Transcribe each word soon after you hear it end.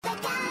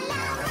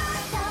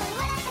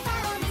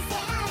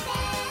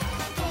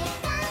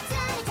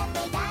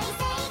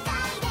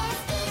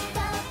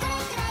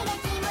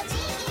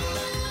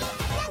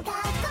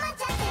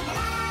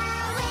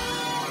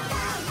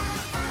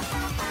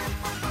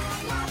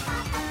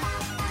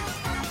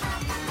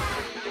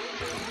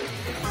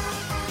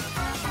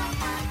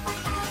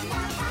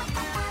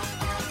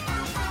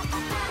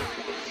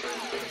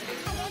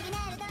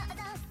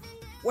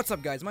What's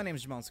up, guys? My name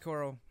is Jamal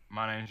Skoro,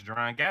 My name's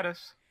Duran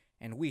Gaddis.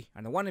 and we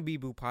are the Wannabe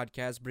Boo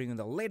podcast, bringing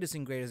the latest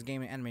and greatest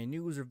gaming anime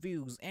news,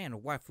 reviews, and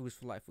waifus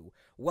for life.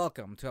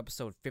 Welcome to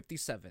episode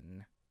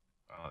 57.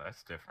 Oh,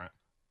 that's different.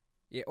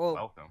 Yeah, well,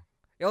 Welcome.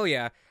 oh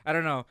yeah, I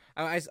don't know.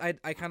 I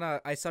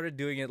started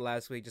doing it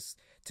last week just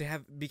to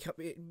have become.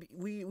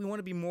 We want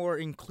to be more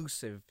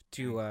inclusive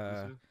to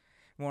our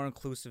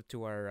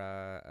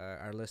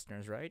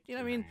listeners, right? You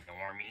know what I mean?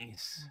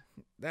 Normies.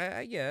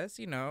 I guess,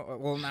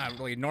 well, not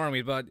really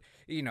normies, but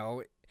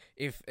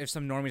if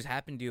some normies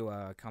happen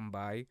to come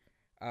by,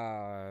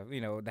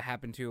 that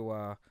happen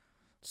to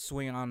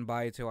swing on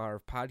by to our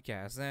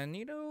podcast, then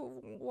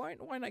why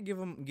not give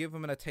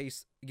them a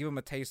taste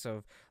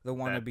of the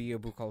wannabe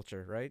Abu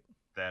culture, right?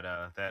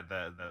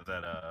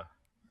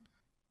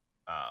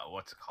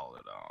 What's it called?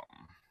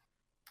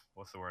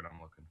 What's the word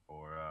I'm looking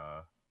for?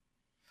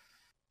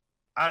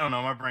 I don't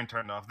know. My brain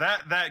turned off.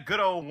 That good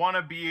old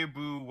wannabe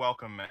boo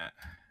welcome mat.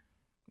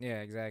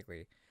 Yeah,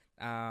 exactly.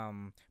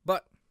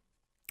 But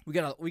we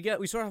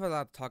sort of have a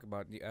lot to talk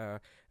about to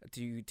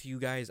you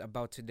guys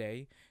about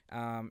today.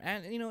 And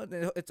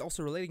it's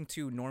also relating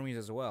to normies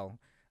as well.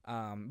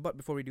 But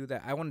before we do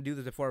that, I want to do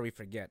this before we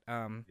forget.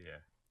 Yeah.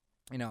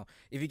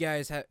 If you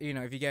guys have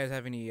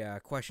any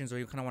questions, or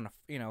you kind of want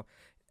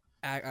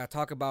to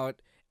talk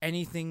about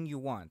anything you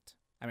want.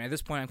 I mean, at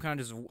this point, I'm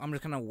just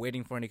kind of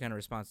waiting for any kind of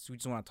response. We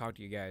just want to talk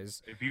to you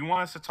guys. If you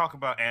want us to talk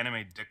about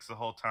anime dicks the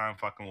whole time,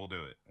 fucking we'll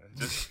do it.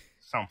 Just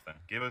something.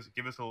 Give us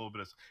a little bit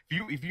of.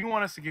 If you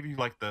want us to give you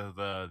like I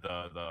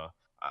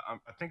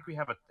think we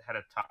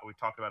we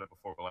talked about it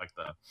before, but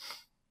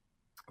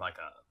the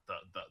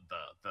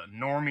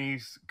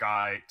normies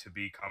guide to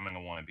becoming a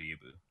wannabe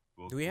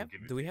boo. Do we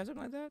have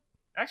something like that?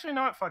 Actually,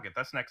 no, fuck it.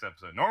 That's next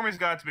episode. Normie's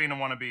Guide to Being a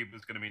Wannabe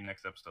is going to be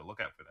next episode.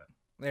 Look out for that.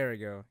 There we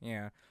go.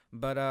 Yeah.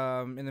 But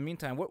in the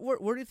meantime, where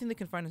do you think they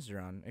can find us,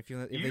 John? If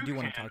they do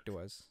want to talk to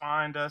us,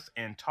 find us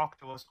and talk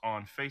to us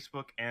on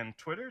Facebook and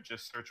Twitter.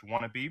 Just search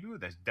Wannabeeboo.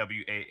 That's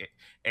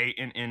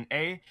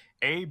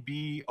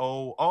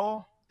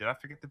WAANNAABOO. Did I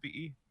forget the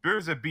BE?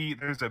 There's a B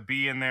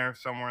in there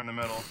somewhere in the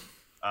middle.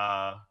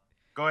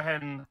 Go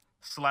ahead and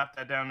slap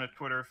that down to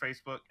Twitter or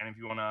Facebook. And if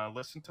you want to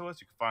listen to us,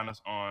 you can find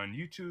us on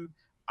YouTube,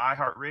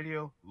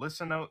 iHeartRadio,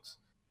 Listen Notes,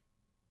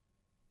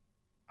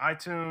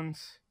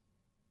 iTunes,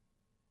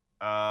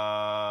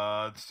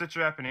 the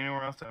Stitcher app, and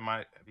anywhere else that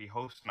might be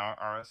hosting our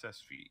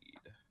RSS feed.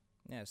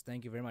 Yes,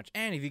 thank you very much.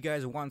 And if you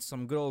guys want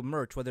some good old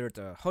merch, whether it's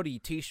a hoodie,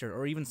 t-shirt,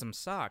 or even some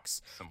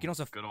socks, you can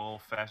also good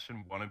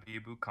old-fashioned Wannabe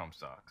cum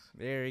socks.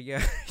 There you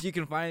go. You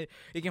can find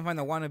the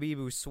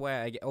Wannabe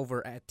swag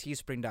over at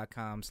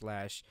teespring.com/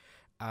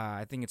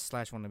 I think it's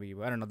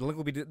 /Wannabe. I don't know.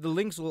 The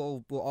links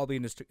will all be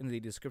in the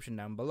description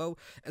down below,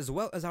 as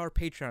well as our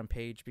Patreon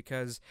page,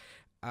 because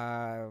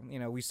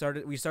we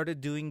started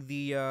doing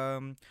the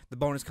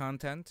bonus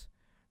content.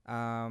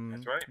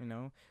 That's right.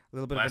 A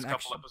little bit Last of an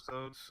couple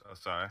episodes. Oh,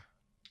 sorry.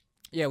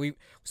 Yeah,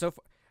 so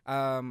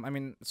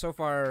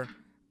far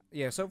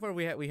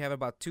we have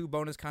about 2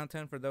 bonus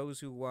content for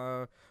those who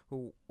are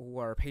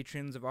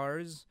patrons of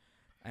ours,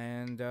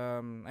 and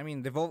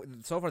they've all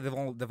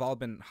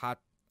been hot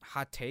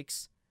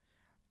takes.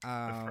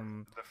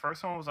 The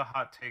first one was a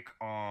hot take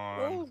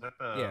on was that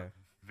the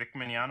Vic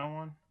Mignogna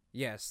one?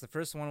 Yes, the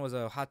first one was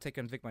a hot take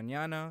on Vic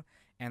Mignogna,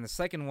 and the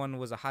second one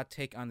was a hot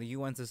take on the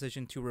UN's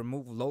decision to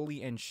remove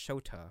Loli and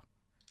Shota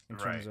in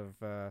terms of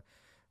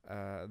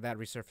that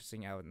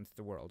resurfacing out into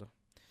the world.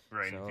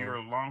 Right. So, if you're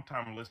a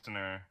long-time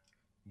listener,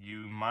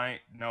 you might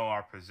know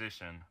our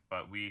position,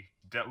 but we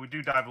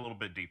do dive a little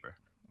bit deeper.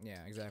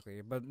 Yeah,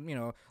 exactly. But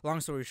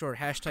long story short,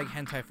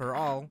 #hentai for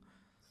all.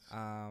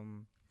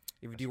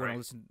 If you do want to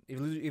listen, if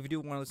you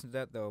do want to listen to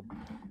that though,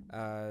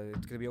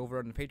 it's gonna be over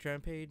on the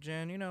Patreon page,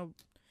 and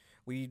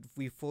we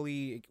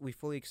fully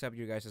accept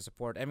your guys'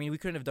 support. I mean, we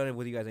couldn't have done it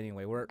with you guys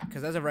anyway.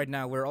 Because as of right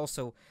now, we're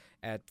also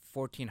at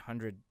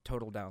 1,400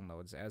 total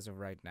downloads as of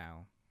right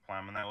now.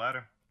 Climbing that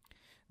ladder.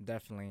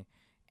 Definitely,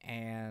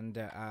 and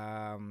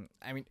I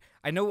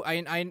know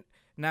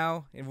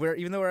now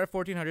even though we're at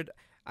 1,400,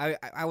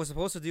 I was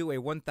supposed to do a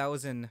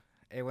 1,000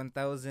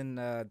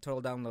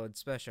 total download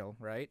special,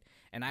 right?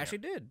 And I actually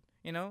did.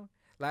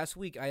 Last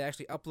week I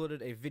actually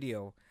uploaded a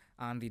video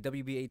on the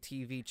WBA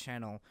TV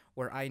channel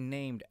where I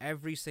named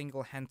every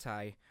single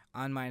hentai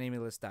on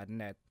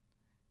MyAnimeList.net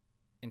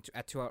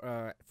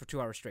for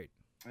 2 hours straight.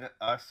 Yeah,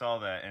 I saw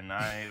that and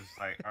I was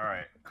like, all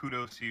right,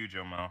 kudos to you,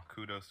 Jamal.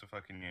 Kudos to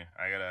fucking you.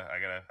 I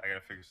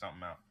gotta figure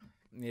something out.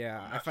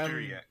 Yeah, I'm not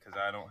sure yet because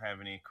I don't have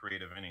any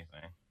creative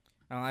anything.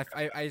 I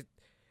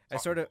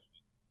sort of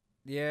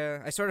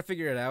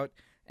figured it out.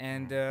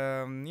 And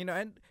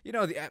I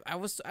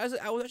was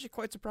actually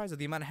quite surprised that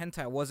the amount of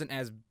hentai wasn't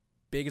as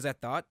big as I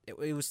thought.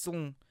 It was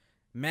still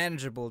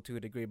manageable to a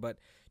degree, but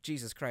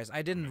Jesus Christ,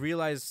 I didn't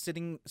realize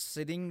sitting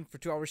for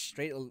 2 hours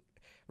straight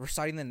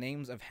reciting the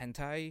names of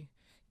hentai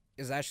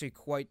is actually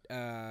quite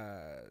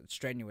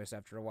strenuous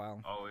after a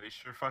while. Oh, it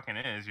sure fucking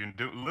is. You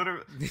do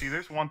literally see.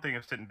 There's one thing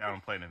of sitting down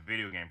and playing a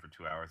video game for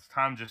 2 hours.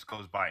 Time just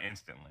goes by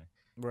instantly.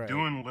 Right.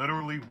 Doing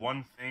literally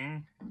one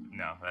thing,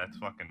 no, that's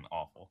fucking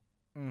awful.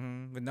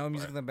 With no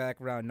music But in the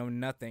background, no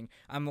nothing.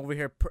 I'm over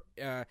here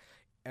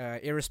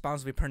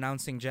irresponsibly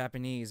pronouncing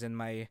Japanese in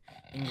my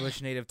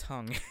English native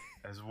tongue.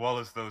 as well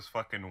as those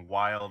fucking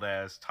wild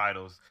ass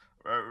titles.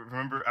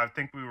 Remember, I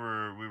think we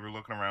were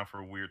looking around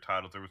for weird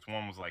titles. There was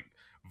one was like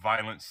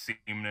Violent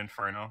Semen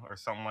Inferno or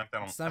something like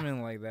that.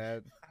 Something like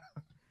that.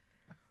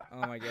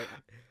 Oh my god.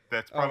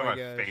 That's Oh probably my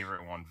my gosh.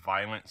 favorite one.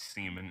 Violent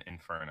Semen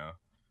Inferno.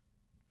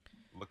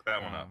 Look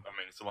that one Wow. up. I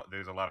mean, it's a lot.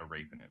 There's a lot of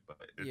rape in it, but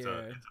Yeah. it's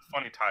a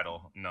funny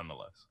title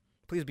nonetheless.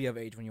 Please be of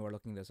age when you are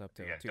looking this up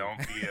too. Yeah, too.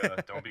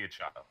 don't be a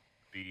child.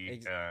 Be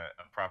Ex- a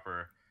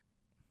proper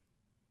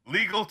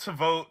legal to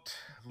vote,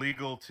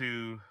 legal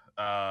to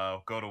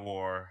go to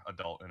war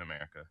adult in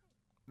America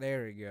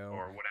There we go.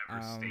 or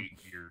whatever Um, state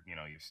your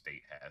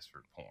state has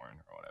for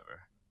porn or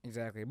whatever.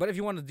 Exactly. But if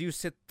you want to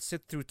sit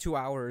through 2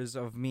 hours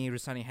of me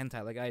reciting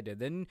hentai like I did,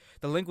 then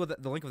the link of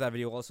that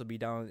video will also be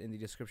down in the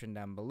description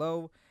down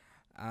below.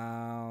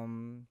 I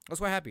was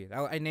quite happy.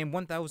 I named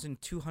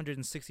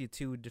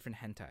 1,262 different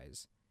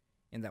hentais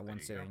in that There one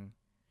you go. sitting,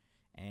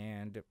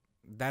 and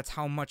that's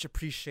how much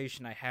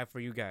appreciation I have for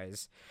you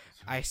guys.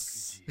 I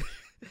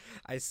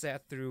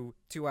sat through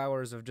 2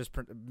 hours of just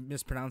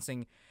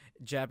mispronouncing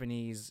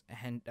Japanese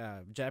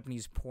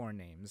Japanese porn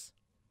names.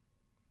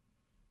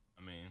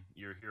 I mean,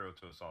 you're a hero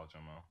to us all,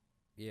 Jomo.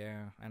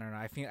 Yeah, I don't know.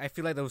 I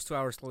feel like those 2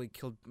 hours slowly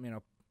killed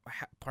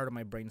part of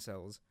my brain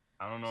cells.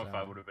 I don't know if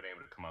I So- would have been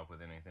able to come up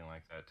with anything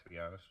like that, to be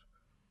honest.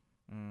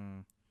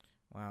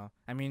 Wow.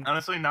 I mean,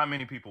 Honestly, not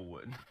many people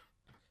would.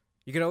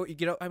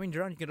 I mean,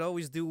 Jerome, you could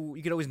always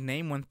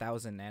name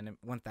 1,000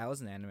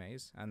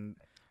 animes on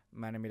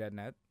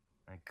maname.net.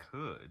 I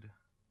could.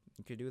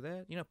 You could do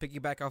that.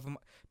 Piggyback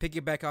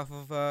off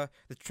of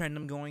the trend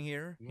I'm going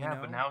here. Yeah,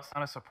 but now it's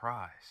not a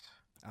surprise.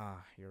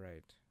 You're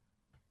right.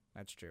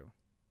 That's true.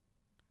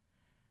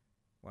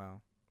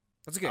 Wow.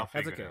 That's okay. I'll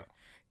That's figure it okay. out.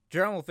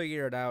 Jerome will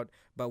figure it out.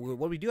 But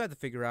what we do have to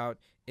figure out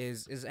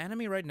is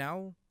anime right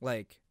now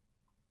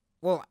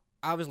well,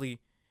 obviously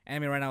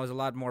anime right now is a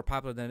lot more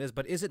popular than it is,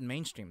 but is it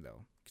mainstream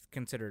though?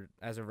 Considered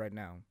as of right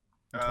now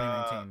in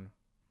 2019.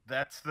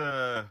 That's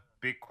the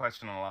big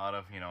question. A lot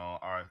of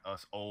are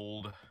us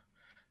old.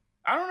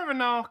 I don't even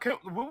know.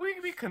 Would we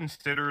be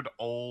considered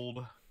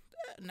old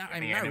Not,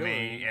 in the not anime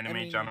really. anime I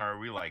mean, genre? Are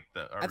we like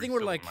the? Are I we think we're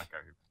still in, like-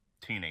 our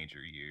teenager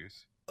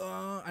years.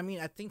 I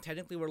mean, I think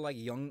technically we're like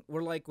young.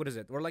 We're like, what is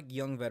it? We're like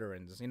young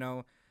veterans,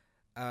 because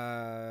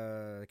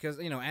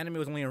anime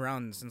was only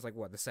around since like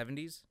what, the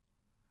 70s.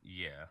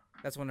 Yeah.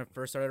 That's when it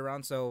first started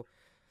around. So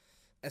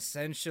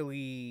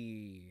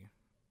essentially,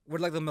 we're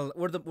like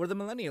we're the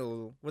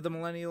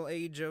millennial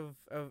age of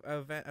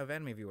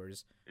anime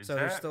viewers. Is So that,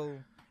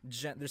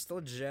 there's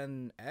still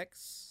Gen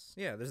X.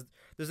 Yeah, there's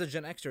the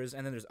Gen Xers,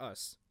 and then there's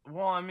us.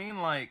 well, I mean,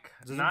 like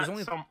There's not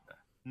only-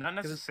 not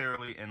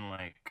necessarily in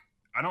like.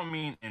 I don't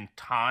mean in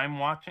time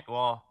watching.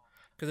 Well,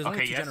 Because there's only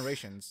Okay, two yes.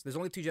 generations. There's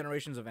only two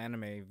generations of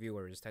anime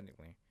viewers,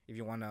 technically. If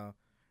you want to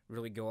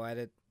really go at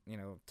it,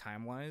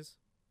 time wise.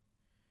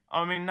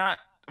 I mean not.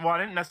 Well, I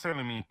didn't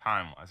necessarily mean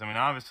time wise. I mean,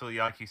 obviously,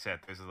 like you said,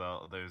 there's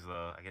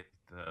the I get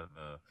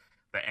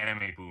the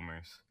anime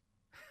boomers.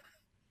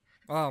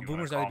 Oh, You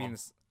boomers wanna either call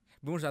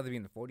boomers either be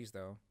in the 40s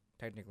though,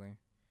 technically.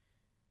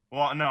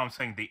 Well, no, I'm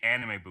saying the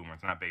anime boomers,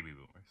 not baby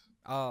boomers.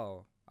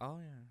 Oh yeah,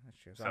 that's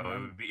true.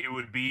 So it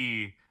would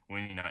be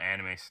when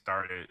anime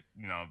started,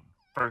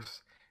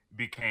 first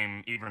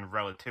became even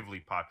relatively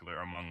popular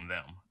among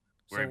them,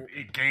 where So-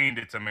 it gained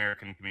its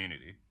American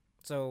community.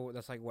 so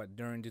that's like what,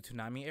 during the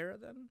Toonami era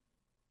then?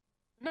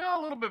 No,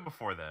 a little bit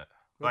before that.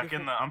 What Like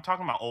I'm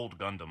talking about old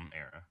Gundam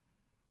era,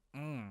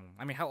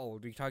 I mean, how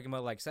old? Are you talking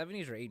about like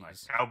 70s or 80s? like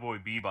Cowboy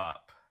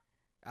Bebop,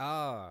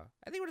 I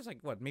think we're just like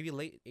what, maybe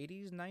late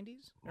 80s,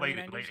 90s? late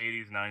Early 90s?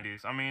 80s,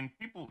 90s. I mean,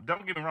 people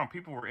don't get me wrong,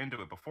 people were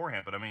into it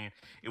beforehand, but I mean,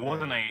 it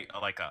wasn't a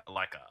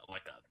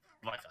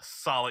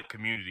solid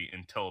community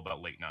until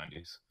about late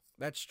 90s.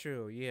 That's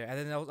true, yeah. And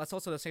then that's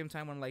also the same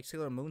time when like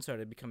Sailor Moon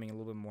started becoming a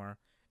little bit more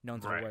known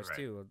to Right, the West right.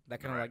 too.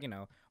 That kind of Right.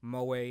 like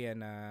Moe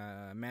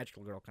and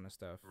Magical Girl kind of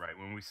stuff. Right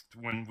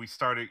when we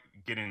started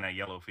getting that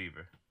yellow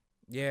fever.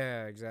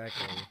 Yeah,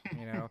 exactly.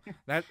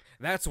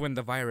 That's when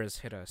the virus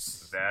hit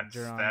us.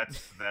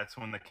 That's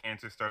when the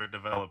cancer started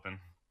developing.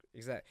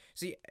 Exactly.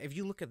 See, if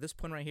you look at this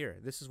point right here,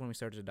 this is when we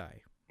started to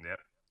die. Yep.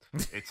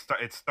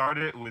 It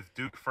started with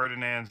Duke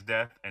Ferdinand's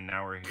death, and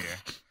now we're here.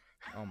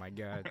 Oh my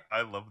god.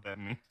 I love that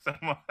meme so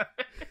much.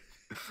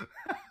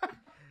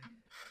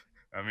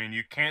 I mean,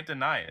 you can't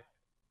deny it.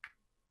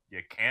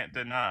 You can't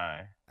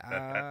deny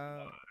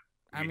that.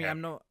 I we mean,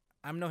 have-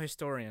 I'm no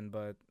historian,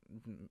 but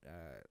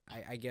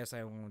I guess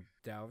I won't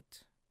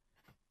doubt.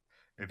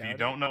 If doubt you it.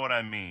 don't know what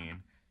I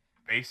mean,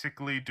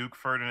 basically Duke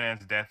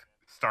Ferdinand's death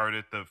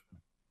started the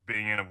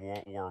beginning of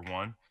World War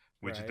One,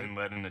 which Right. then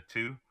led into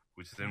two,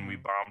 which then we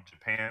Mhm. bombed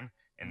Japan,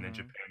 and then Mhm.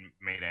 Japan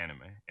made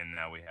anime, and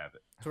now we have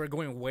it. So we're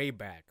going way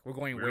back. We're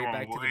going We're way going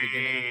back to the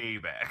beginning. way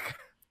back.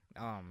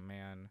 Oh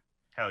man.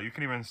 Hell, you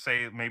can even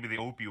say maybe the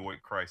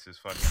opioid crisis.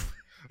 Fucking.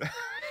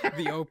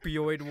 The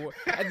opioid war.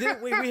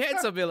 We had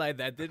something like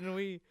that, didn't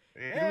we?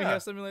 Didn't we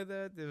have something like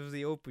that? It was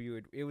the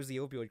opioid. It was the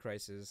opioid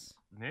crisis.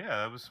 Yeah,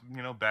 that was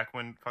back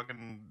when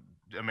fucking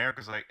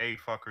America's like, hey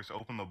fuckers,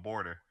 open the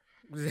border.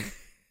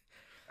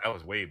 That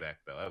was way back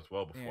though. That was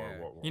well before Yeah.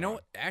 World War You know,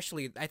 One.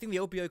 actually, I think the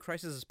opioid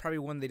crisis is probably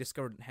when they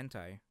discovered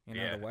hentai. You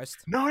know, Yeah. the West.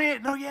 No,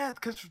 yeah,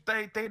 because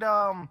they'd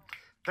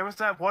there was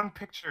that one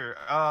picture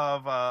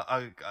of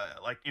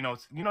like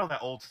that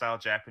old style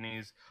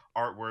Japanese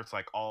art where it's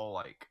like all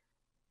like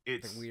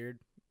it's Like weird.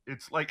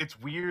 it's like it's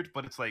weird,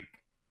 but it's like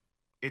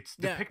it's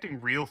Yeah. depicting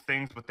real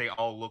things, but they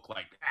all look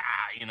like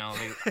I don't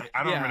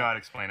Yeah. even know how to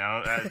explain it.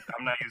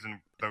 I'm not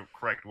using the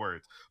correct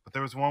words, but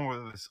there was one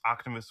where this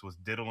octopus was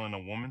diddling a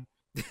woman.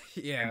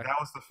 Yeah. And that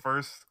was the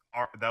first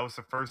that was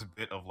the first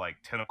bit of like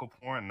tentacle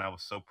porn, and I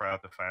was so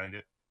proud to find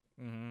it.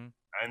 Mm-hmm.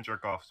 I didn't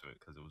jerk off to it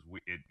because it was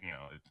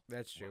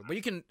That's true. But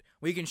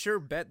we can sure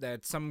bet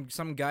that some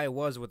guy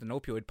was with an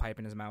opioid pipe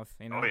in his mouth.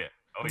 You know. Oh yeah.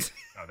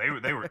 No,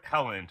 they were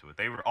hella into it.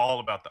 They were all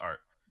about the art,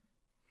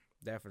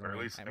 Definitely. or at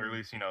least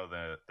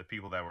the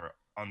people that were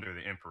under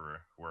the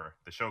emperor, where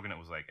the shogunate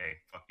was like, hey,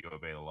 fuck you,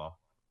 obey the law.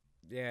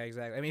 Yeah,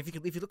 exactly. I mean,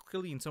 if you look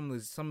clearly in some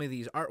of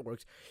these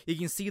artworks, you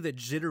can see the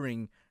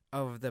jittering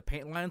of the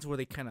paint lines where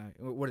they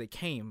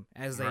came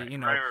as they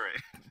right.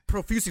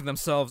 profusing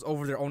themselves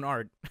over their own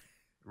art.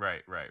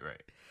 Right.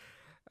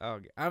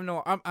 Okay. I'm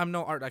no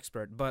art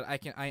expert, but I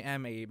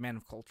am a man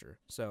of culture.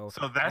 So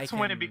that's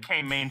when it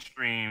became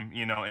mainstream,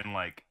 in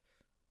like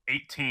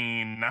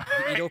 18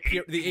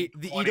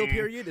 the Edo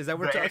period. Is that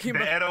what we're talking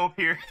about? The Edo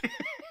period.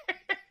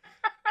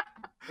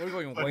 We're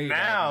going but way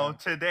now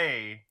back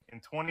today in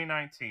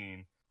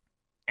 2019,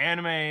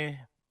 anime.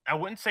 I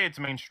wouldn't say it's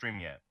mainstream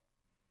yet.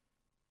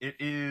 It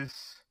is.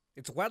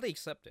 It's widely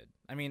accepted.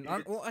 I mean,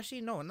 well,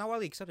 actually, no, not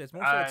widely accepted. It's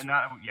more I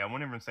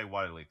wouldn't even say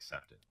widely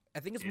accepted. I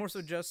think it's more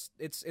so just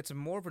it's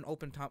more of an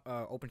open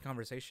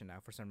conversation now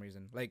for some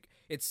reason. Like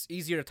it's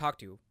easier to talk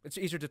to. It's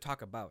easier to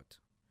talk about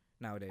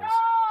nowadays.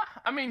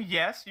 I mean,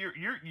 yes,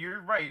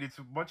 you're right. It's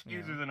much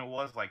easier than it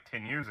was like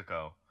 10 years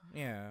ago.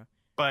 Yeah.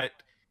 But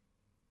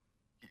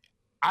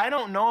I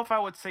don't know if I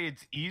would say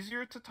it's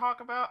easier to talk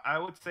about. I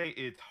would say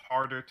it's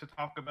harder to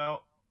talk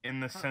about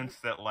in the sense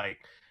that like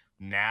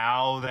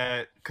now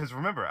that because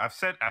remember I've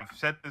said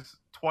this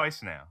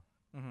twice now.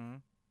 Mm-hmm.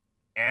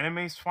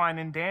 Anime's fine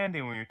and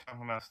dandy when you're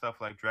talking about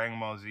stuff like Dragon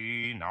Ball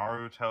Z,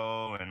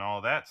 Naruto, and all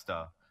that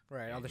stuff.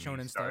 Right, and all the you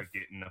shonen start stuff.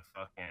 Getting the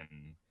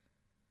fucking,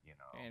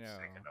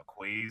 second of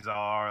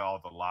Quasar, all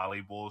the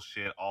lolly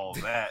bullshit, all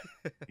that,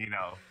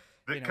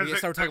 Because you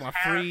start talking about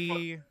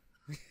free,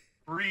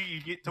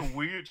 you get to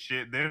weird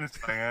shit. Then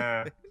it's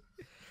like,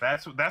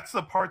 that's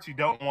the parts you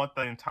don't want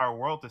the entire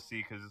world to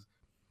see because.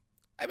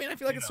 I mean, I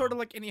feel like it's sort of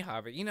like any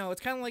hobby.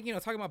 It's kind of like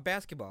talking about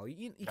basketball.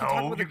 You can talk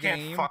about the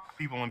game. Can't fuck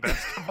people in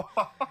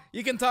basketball.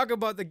 You can talk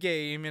about the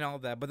game and all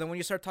that, but then when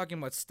you start talking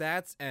about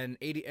stats and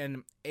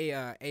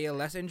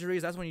ALS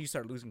injuries, that's when you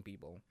start losing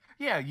people.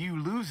 Yeah, you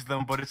lose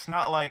them, but it's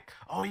not like,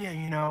 oh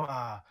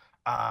yeah,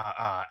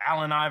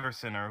 Allen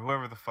Iverson or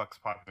whoever the fuck's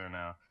popular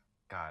now.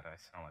 God, I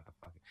sound like the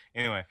fucking.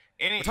 Anyway,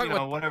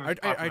 whatever.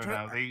 Are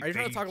you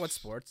trying to talk about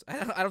sports?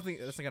 I don't think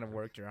that's not gonna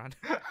work, John.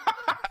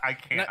 I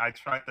can't. I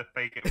tried to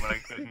fake it, but I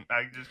couldn't.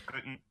 I just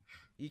couldn't.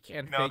 You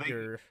can't fake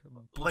your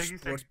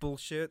sports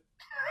bullshit.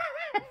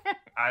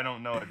 I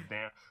don't know a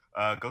damn.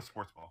 Go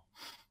sports ball.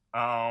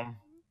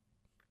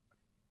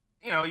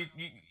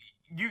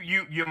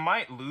 You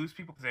might lose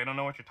people because they don't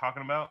know what you're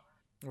talking about.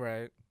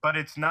 Right. But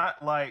it's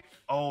not like,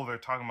 oh, they're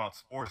talking about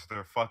sports.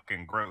 They're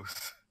fucking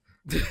gross.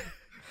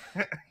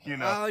 Well,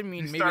 I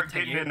mean, you maybe start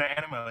getting into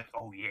anime like,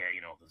 oh yeah,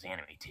 those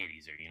anime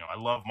titties, or I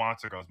love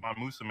Monster Girls. My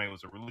Musume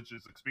was a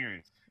religious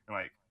experience, and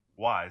like,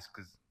 why? It's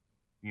because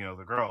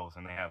the girls,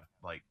 and they have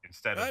like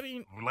instead of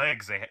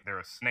legs, they're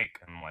a snake,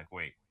 and I'm like,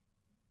 wait,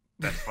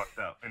 that's fucked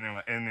up. And they're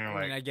like, I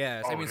mean, I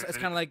guess. I mean, it's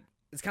kind of like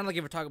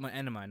if we're talking about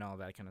anime and all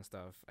that kind of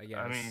stuff. I guess.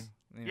 I mean,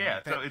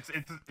 so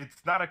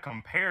it's not a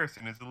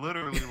comparison. It's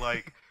literally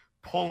like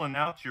pulling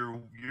out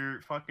your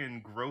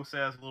fucking gross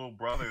ass little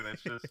brother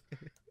that's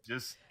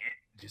just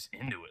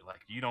into it. Like,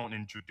 you don't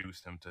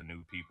introduce him to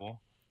new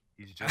people.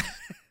 He's just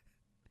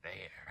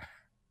there.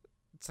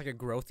 It's like a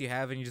growth you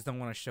have, and you just don't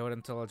want to show it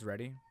until it's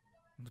ready.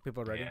 Until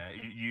people are ready. Yeah,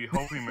 you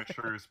hope he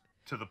matures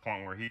to the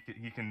point where he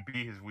can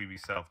be his weeby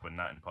self, but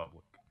not in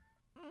public.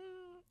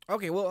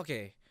 Okay. Well,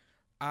 okay.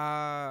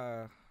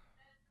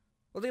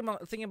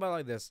 Thinking about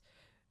like this.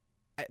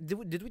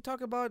 Did we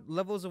talk about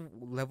levels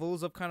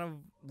of kind of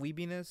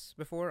weebiness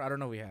before? I don't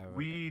know. We have.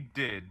 We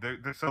did.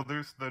 So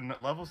there's the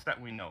levels that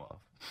we know of,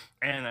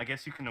 and I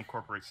guess you can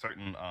incorporate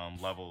certain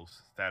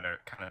levels that are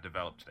kind of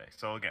developed today.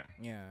 So again.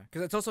 Yeah,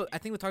 because it's also I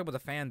think we talked about the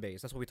fan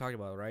base. That's what we talked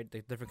about, right?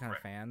 The different kind of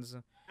fans.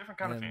 Different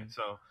kind of fans.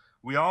 So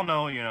we all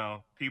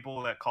know,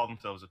 people that call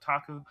themselves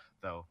otaku.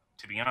 Though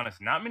to be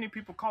honest, not many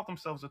people call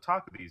themselves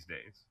otaku these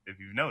days. If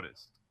you've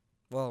noticed.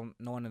 Well,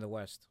 no one in the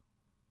West.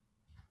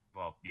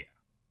 Well, yeah.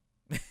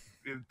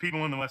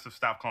 People in the West have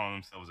stopped calling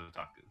themselves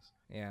otakus.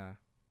 Yeah.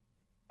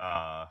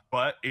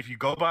 But if you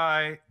go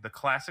by the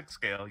classic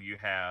scale, you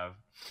have,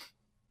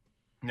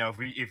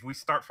 if we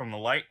start from the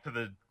light to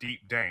the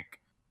deep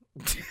dank,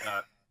 you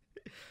got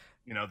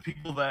The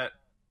people that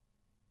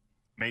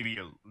maybe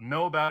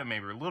know about it,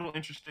 maybe are a little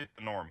interested,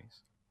 the normies.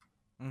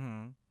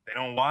 Mm-hmm. They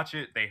don't watch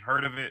it. They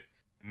heard of it.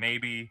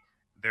 Maybe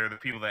they're the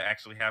people that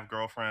actually have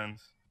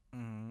girlfriends.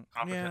 Mm-hmm.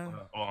 Competent, Yeah,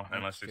 well, that's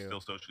unless they're true.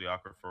 still socially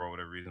awkward for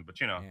whatever reason. But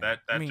Yeah, that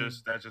I that mean,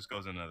 just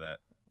goes into that.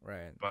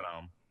 right. But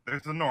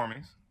there's the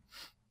normies.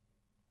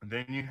 And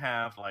then you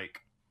have like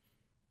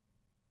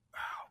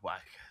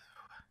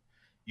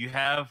you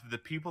have the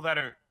people that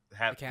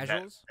have The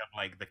casuals.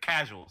 like the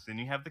casuals. Then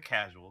you have the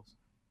casuals.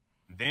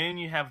 Then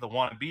you have the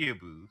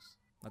wannabe-aboos.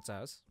 That's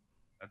us.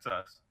 That's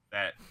us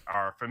that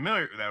are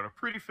familiar, that are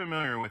pretty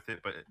familiar with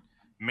it, but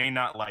may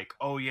not like.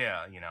 Oh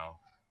yeah,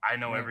 I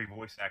know Yeah. every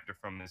voice actor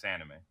from this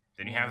anime.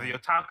 Then you Yeah. have the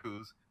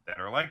otakus that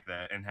are like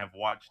that and have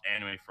watched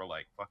anime for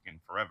like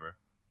fucking forever.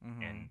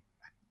 Mm-hmm. And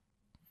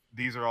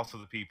these are also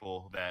the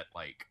people that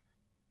like.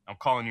 I'm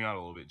calling you out a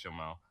little bit,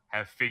 Jamal.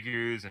 Have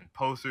figures and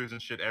posters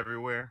and shit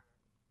everywhere.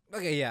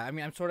 Okay, yeah. I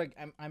mean, I'm sort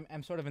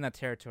of in that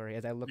territory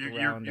as I look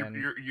around and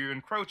You're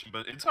encroaching,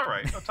 but it's all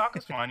right.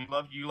 Otaku's fine.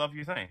 You love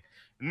your thing.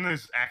 And then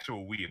there's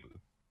actual weeaboo.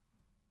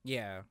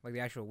 yeah, like the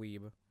actual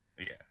weeb.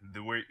 Yeah,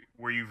 the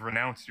where you've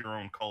renounced your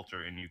own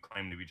culture and you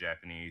claim to be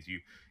Japanese.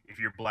 If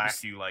you're black,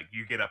 you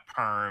get a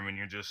perm and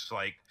you're just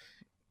like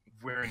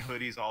wearing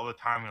hoodies all the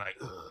time and like,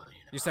 ugh,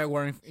 You start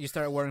wearing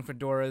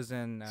fedoras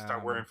and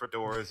start wearing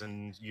fedoras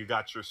and you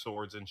got your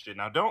swords and shit.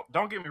 Now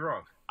don't get me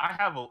wrong. I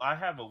have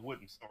a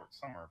wooden sword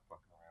somewhere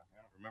fucking around.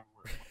 I don't remember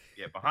where.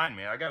 Yeah, behind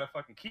me. I got a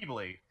fucking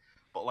keyblade,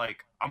 but like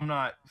I'm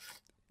not.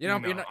 you're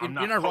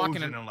not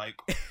rocking it. And like.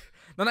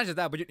 No, not just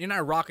that, but you're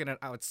not rocking it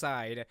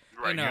outside.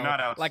 Right, you're not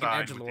outside like an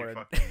with edgelord.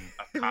 your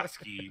fucking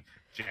Akatsuki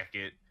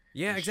jacket.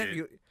 Yeah, and exactly.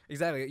 shit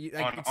Exactly.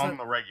 on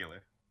the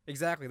regular.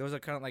 Exactly. Those are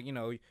kind of like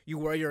you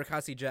wear your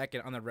Akatsuki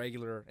jacket on the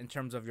regular in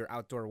terms of your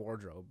outdoor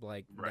wardrobe.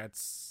 Like Right.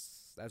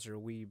 that's your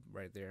weeb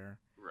right there.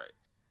 Right.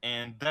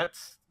 And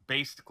that's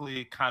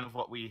basically kind of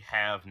what we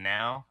have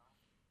now.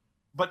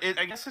 But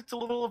I guess it's a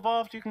little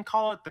evolved. You can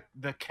call it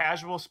the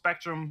casual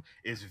spectrum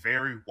is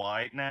very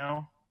wide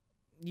now.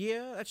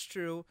 Yeah, that's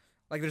true.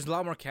 Like there's a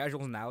lot more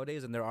casuals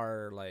nowadays than there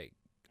are like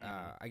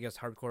I guess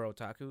hardcore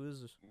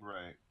otakus.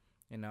 Right.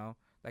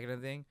 That kind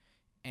of thing.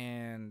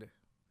 And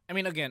I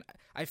mean, again,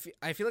 I feel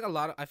like a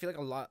lot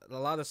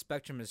of the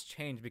spectrum has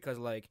changed because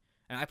like,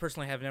 and I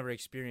personally have never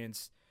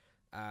experienced,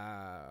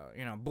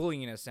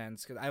 bullying in a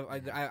sense because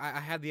I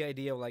had the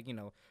idea of like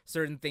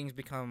certain things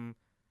become,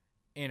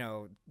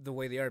 the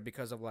way they are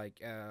because of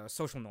like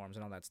social norms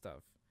and all that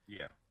stuff.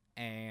 Yeah.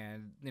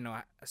 And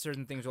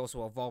certain things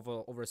also evolve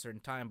over a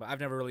certain time, but I've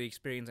never really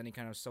experienced any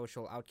kind of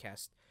social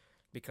outcast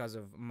because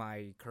of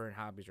my current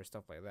hobbies or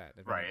stuff like that.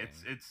 Right.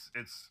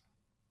 It's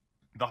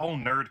the whole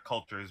nerd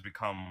culture has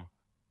become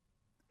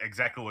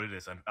exactly what it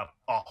is, a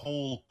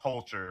whole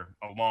culture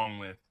along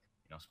with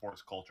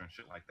sports culture and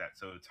shit like that.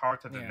 So it's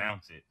hard to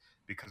denounce it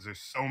because there's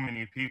so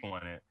many people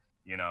in it.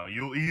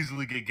 You'll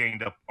easily get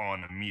ganged up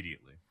on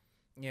immediately.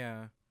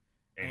 Yeah.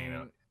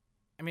 And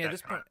I mean, at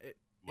this point,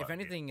 if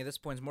anything, at this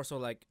point, it's more so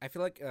like I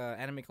feel like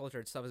anime culture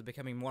itself is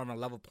becoming more of a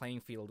level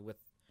playing field with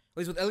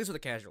at least with the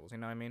casuals. You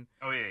know what I mean?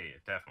 Oh yeah,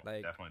 definitely,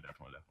 Like, definitely.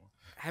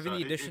 Having So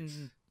the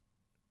addition,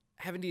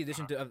 having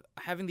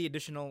the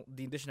addition of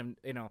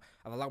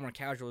of a lot more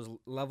casuals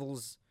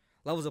levels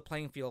of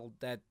playing field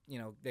that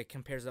that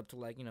compares up to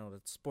like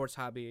the sports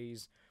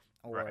hobbies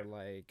or Right.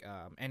 like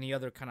any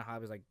other kind of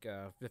hobbies like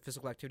the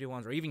physical activity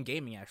ones or even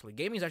gaming. Actually,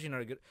 gaming is actually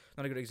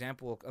not a good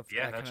example of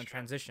Yeah, that that's kind of true.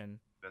 transition.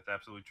 That's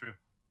absolutely true.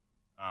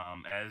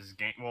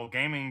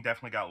 Gaming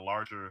definitely got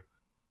larger.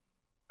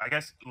 I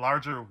guess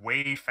larger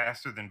way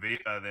faster than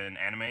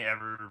anime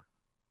ever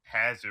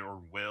has or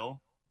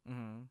will.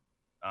 Mm-hmm.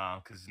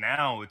 Because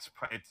now it's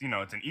it's an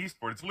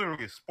esport. It's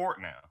literally a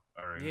sport now.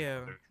 Or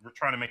Yeah. we're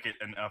trying to make it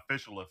an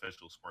official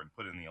sport and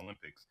put it in the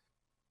Olympics.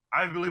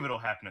 I believe it'll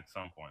happen at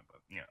some point,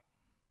 but Yeah,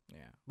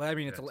 but I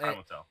mean, it's time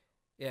will tell.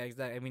 yeah,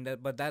 exactly. I mean, that's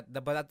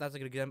a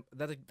good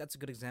that's a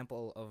good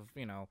example of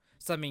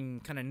something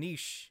kind of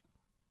niche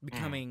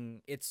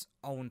becoming its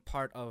own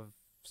part of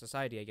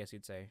society. I guess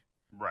you'd say.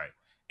 Right.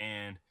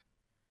 And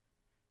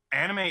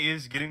anime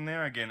is getting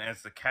there again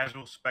as the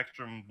casual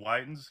spectrum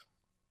widens.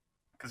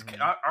 Because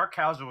our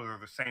casuals are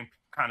the same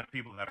kind of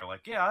people that are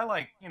like, yeah, I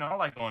like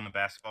going to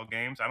basketball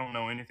games. I don't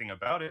know anything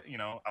about it.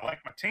 I like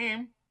my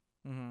team.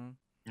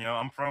 Mm-hmm.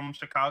 I'm from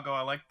Chicago.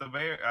 I like the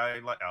Bears.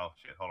 Oh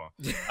shit, hold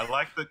on. I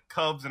like the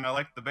Cubs and I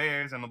like the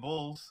Bears and the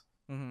Bulls.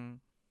 Mm-hmm.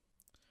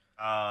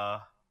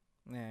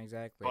 Yeah,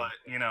 exactly. But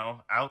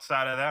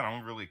outside of that, I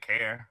don't really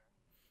care.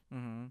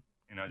 Mm-hmm.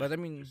 But I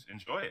mean, just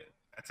enjoy it.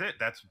 That's it.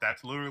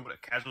 That's literally what a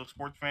casual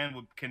sports fan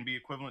can be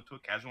equivalent to a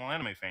casual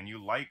anime fan.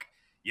 You like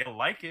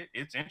it.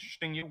 It's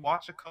interesting. You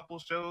watch a couple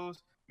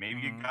shows. Maybe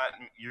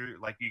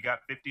you got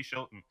 50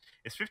 shows.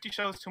 Is 50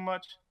 shows too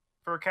much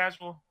for a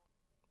casual?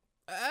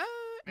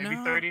 Maybe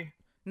no. 30.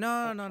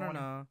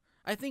 No.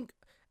 I think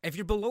if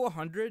you're below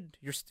 100,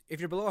 you're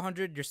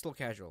still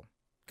casual.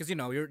 Because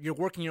you're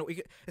working.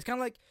 It's kind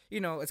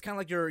of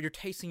like you're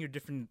tasting your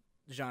different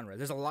genre.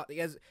 There's a lot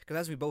because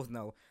as we both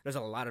know, there's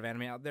a lot of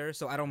anime out there.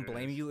 So I don't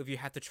blame you if you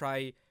have to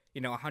try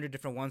 100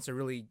 different ones to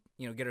really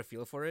get a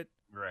feel for it.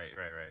 Right,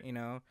 right,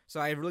 right. So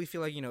I really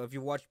feel like if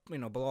you watch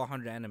below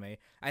 100 anime,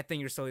 I think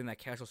you're still in that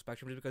casual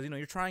spectrum, just because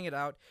you're trying it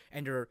out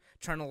and you're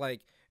trying to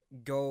like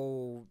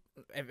go.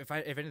 If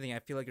anything, I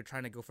feel like you're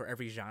trying to go for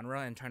every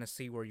genre and trying to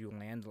see where you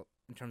land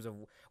in terms of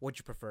what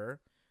you prefer.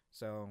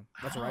 So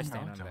that's where I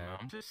stand on that.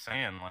 I'm just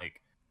saying,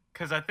 like,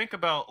 because I think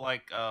about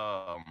like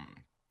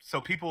so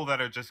people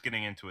that are just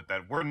getting into it,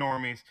 that were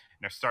normies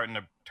and they're starting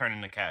to turn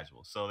into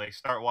casuals. So they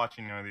start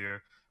watching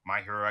their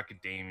My Hero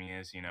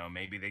Academias.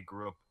 Maybe they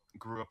grew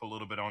up a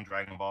little bit on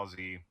Dragon Ball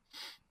Z,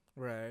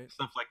 right?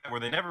 Stuff like that, where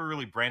they never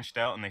really branched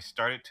out and they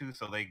started to.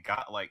 So they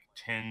got like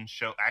 10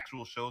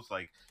 actual shows.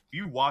 Like if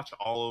you watch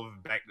all of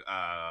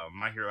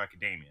My Hero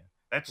Academia,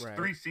 that's Right.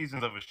 3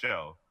 seasons of a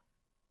show,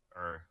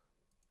 or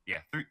yeah,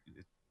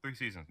 three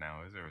seasons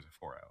now. Is it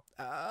 4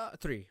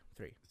 out? Three.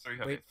 Three,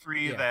 okay. Wait,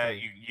 Three yeah, that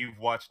 3. you've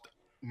watched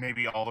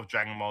maybe all of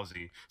Dragon Ball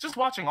Z. Just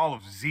watching all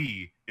of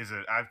Z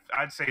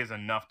I'd say is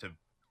enough to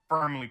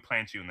firmly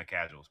plant you in the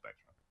casual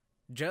spectrum.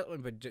 Just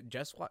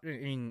what? I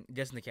mean,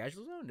 just in the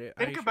casual zone.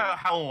 Think about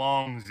how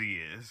long Z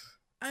is.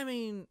 I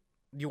mean,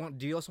 do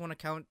you also want to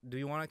count? Do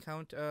you want to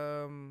count?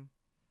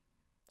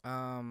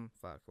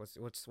 Fuck. What's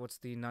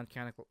the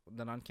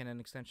non-canon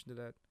extension to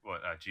that?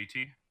 What,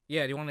 GT?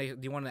 Yeah. Do you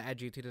want to add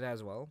GT to that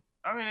as well?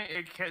 I mean,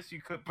 I guess you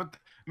could, but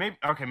maybe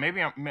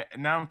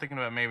now I'm thinking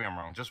about it, maybe I'm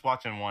wrong. Just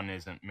watching one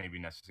isn't maybe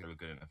necessarily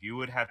good enough. You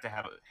would have to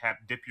have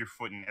dip your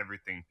foot in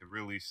everything to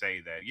really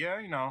say that. Yeah,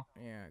 Yeah,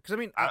 because I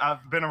mean,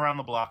 I've been around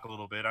the block a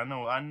little bit. I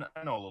know a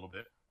little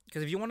bit.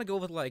 Because if you want to go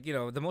with like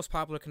the most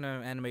popular kind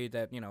of anime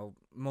that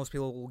most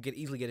people will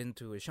easily get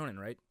into is shonen,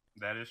 right?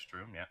 That is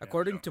true. Yeah.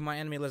 According to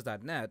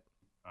myanimelist.net,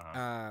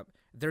 Uh-huh.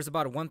 there's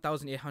about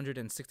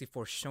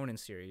 1,864 shonen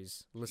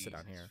series listed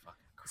on here.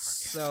 Fucking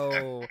Christ.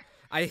 So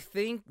I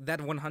think that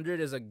 100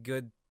 is a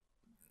good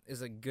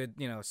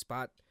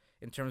spot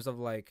in terms of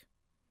like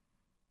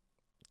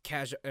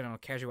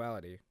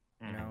casuality,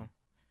 Mhm.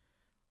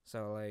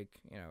 So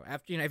like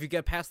after if you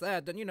get past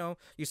that, then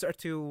you start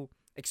to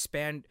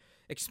expand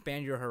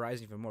your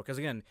horizon even more. Because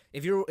again,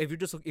 if you're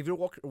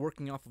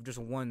working off of just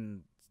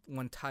one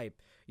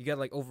type, you got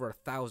like over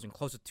 1,000,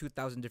 close to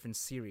 2,000 different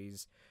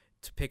series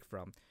to pick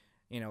from.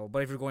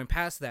 But if you're going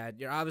past that,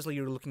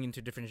 you're looking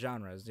into different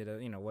genres.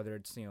 Whether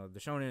it's the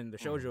shonen, the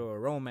shoujo, or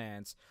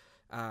romance,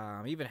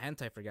 even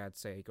hentai for God's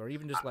sake, or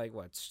even just like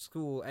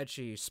school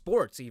ecchi,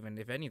 sports, even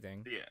if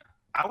anything. Yeah,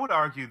 I would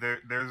argue there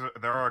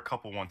are a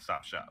couple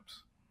one-stop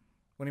shops.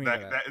 What do you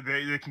mean by that? That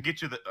they can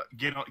get you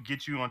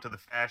get you onto the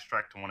fast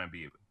track to want to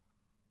be.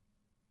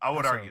 I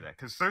would How so? argue that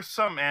because there's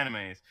some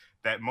animes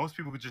that most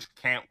people just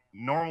can't.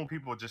 Normal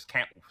people just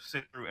can't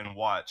sit through and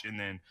watch and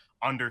then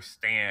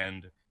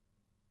understand.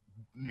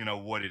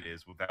 What it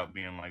is without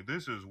being like,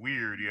 this is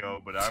weird,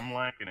 but I'm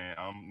liking it.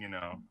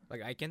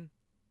 Like Icon?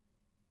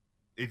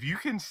 If you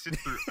can sit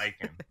through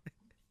Icon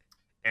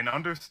and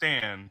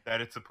understand that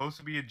it's supposed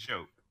to be a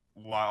joke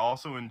while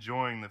also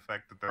enjoying the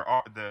fact that there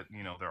are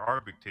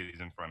big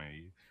titties in front of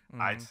you,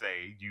 I'd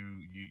say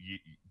you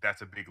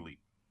that's a big leap.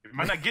 It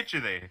might not get you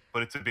there,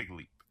 but it's a big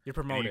leap. You're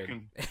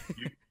promoted.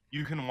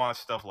 You can watch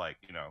stuff like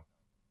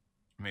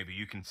maybe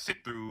you can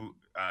sit through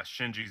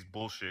Shinji's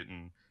bullshit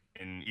and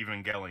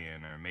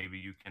Evangelion, or maybe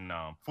you can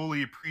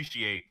fully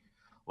appreciate,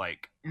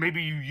 like,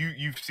 maybe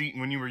you've seen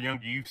when you were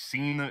young, you've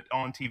seen it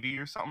on TV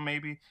or something,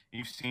 maybe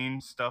you've seen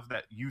stuff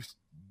that you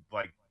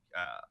like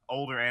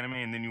older anime,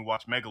 and then you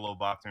watch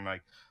Megalobox and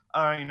like,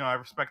 I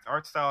respect the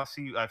art style,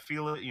 I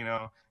feel it,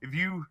 if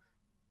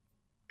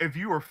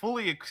you are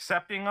fully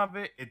accepting of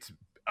it, it's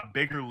a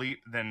bigger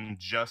leap than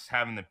just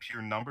having the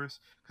pure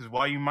numbers, because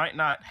while you might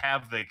not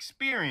have the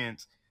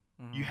experience,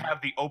 you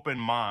have the open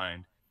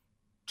mind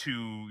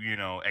to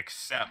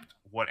accept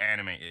what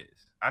anime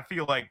is. I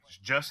feel like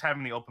just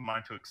having the open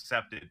mind to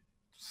accept it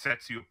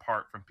sets you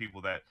apart from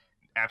people that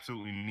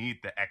absolutely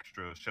need the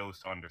extra shows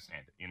to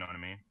understand it. You know what I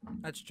mean?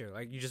 That's true.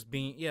 Like you just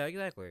being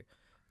exactly.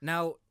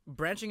 Now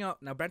branching out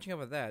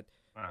of that,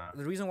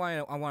 the reason why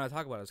I want to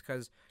talk about it is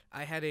because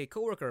I had a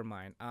coworker of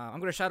mine. I'm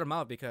gonna shout him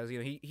out because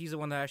he's the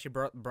one that actually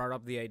brought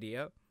up the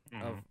idea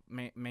of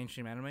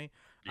mainstream anime.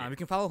 Yeah. You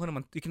can follow him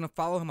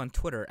on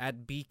Twitter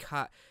at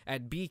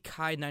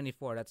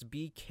bkai94. That's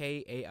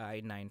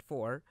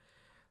BKAI94.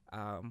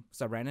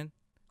 What's up, Brandon?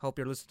 Hope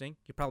you're listening.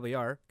 You probably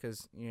are,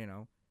 because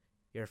you're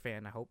a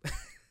fan. I hope.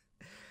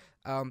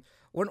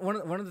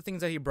 One of the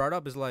things that he brought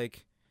up is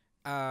like,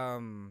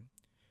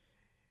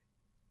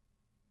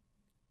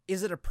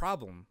 is it a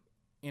problem?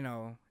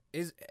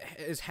 Is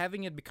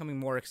having it becoming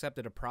more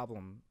accepted a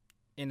problem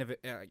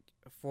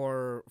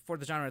for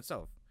the genre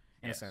itself,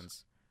 in a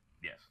sense?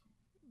 Yes.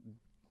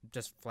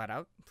 Just flat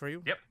out for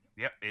you? Yep.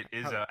 It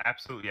is an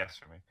absolute yes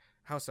for me.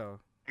 How so?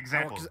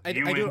 Examples. I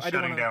do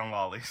shutting down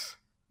lollies.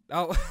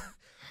 Oh,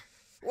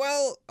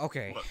 well,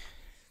 okay. Look,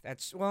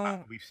 That's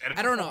we've said it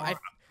I don't know. before.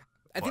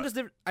 I think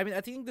there's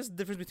I think there's a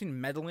difference between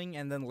meddling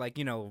and then like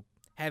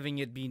having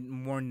it be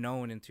more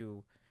known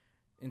into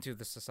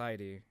the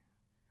society.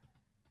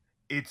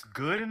 it's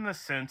good in the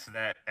sense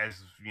that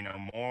as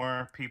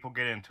more people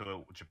get into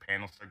it,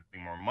 Japan will start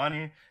getting more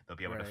money. They'll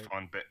be able to Right.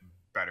 fund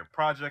better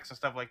projects and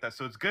stuff like that.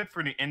 So it's good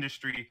for the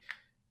industry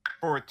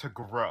for it to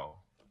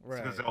grow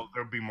because Right.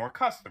 there'll be more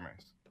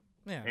customers.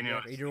 Yeah, And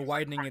exactly. You're it's like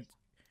widening it.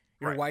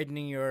 You're right,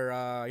 widening your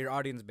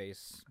audience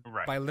base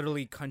right, by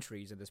literally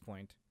countries at this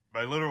point.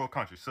 by literal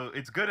countries. So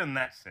it's good in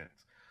that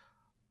sense.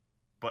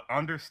 But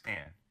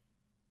understand,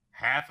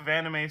 half of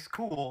anime is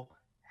cool,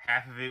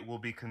 half of it will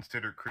be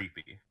considered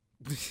creepy.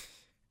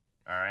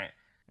 All right.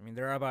 I mean,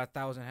 there are about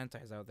 1,000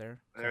 hentais out there.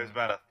 There's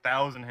about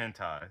 1,000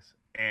 hentais,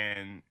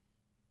 and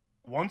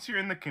once you're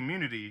in the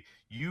community,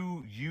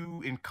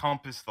 you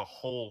encompass the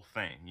whole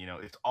thing.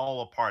 It's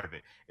all a part of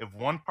it. If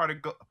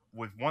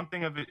with one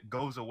thing of it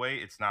goes away,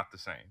 it's not the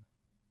same.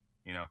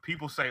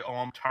 People say, "Oh,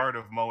 I'm tired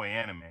of moe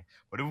anime,"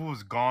 but if it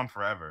was gone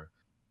forever,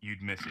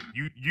 you'd miss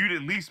it. You'd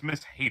at least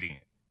miss hating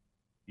it.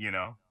 You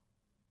know,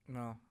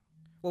 No.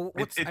 Well,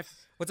 it's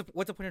what's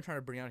the point you're trying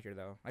to bring out here,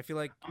 though? I feel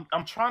like.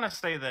 I'm trying to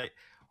say that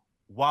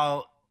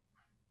while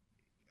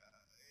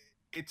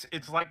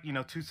it's like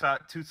two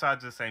sides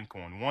of the same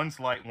coin. One's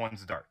light,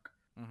 one's dark.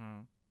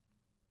 Mm-hmm.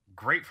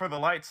 Great for the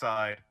light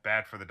side,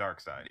 bad for the dark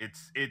side.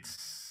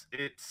 It's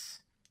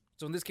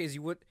So in this case,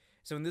 you would.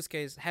 So in this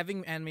case,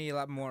 having anime a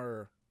lot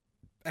more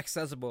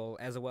accessible,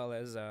 as well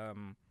as a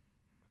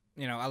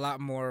lot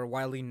more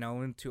widely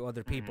known to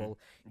other people,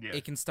 yeah.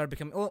 it can start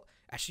becoming. Well,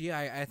 actually,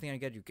 yeah, I think I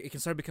get you. It can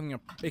start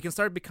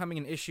becoming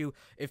an issue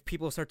if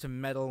people start to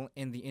meddle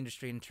in the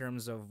industry in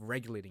terms of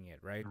regulating it,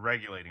 right?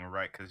 Regulating,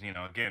 right? Because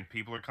again,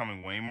 people are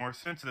becoming way more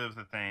sensitive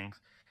to things,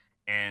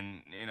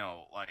 and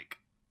like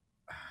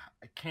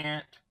I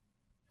can't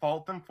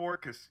fault them for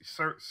it because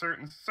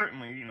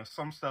certainly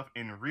some stuff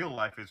in real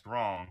life is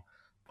wrong,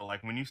 but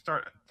like when you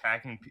start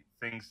attacking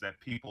things that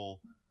people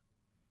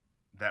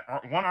that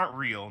aren't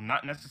real,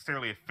 not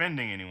necessarily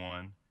offending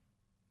anyone.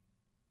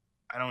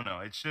 I don't know.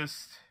 It's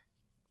just,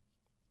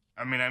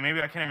 I mean, maybe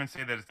I can't even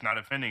say that it's not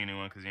offending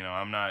anyone because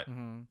I'm not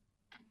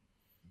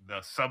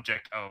the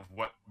subject of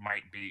what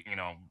might be,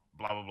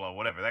 blah blah blah,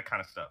 whatever, that kind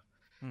of stuff.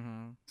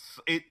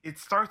 So it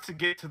starts to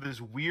get to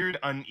this weird,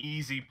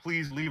 uneasy,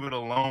 please leave it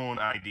alone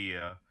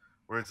idea,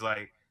 where it's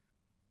like,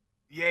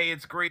 yay,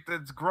 it's great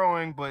that it's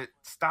growing, but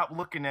stop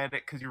looking at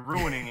it because you're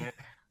ruining it.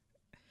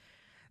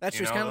 That's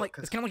true. It's kind of like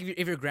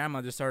if your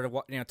grandma just started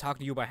talking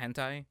to you about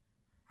hentai.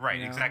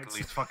 Right,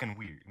 exactly. It's fucking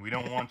weird. We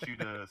don't want you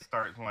to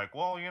start like,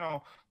 well,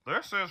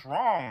 this is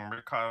wrong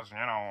because,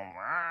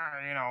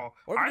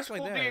 High School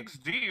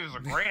DxD is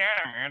a great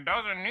anime. It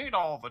doesn't need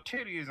all the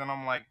titties. And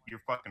I'm like, you're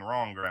fucking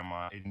wrong,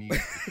 Grandma. It needs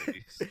the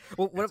titties.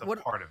 Well, it's a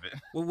part of it.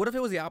 Well, what if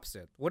it was the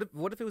opposite? What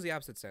if it was the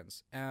opposite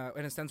sense?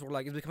 In a sense where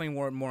like it's becoming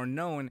more and more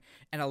known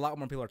and a lot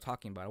more people are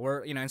talking about it. Where,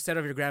 instead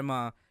of your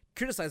grandma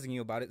criticizing you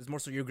about it, it's more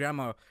so your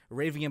grandma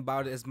raving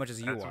about it as much as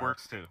you are. That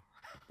works too.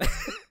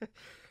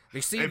 They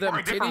see them for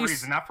a different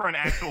reason, not for an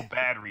actual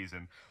bad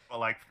reason, but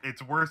like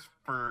it's worse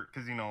for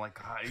because it's like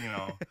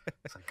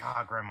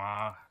God,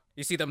 Grandma.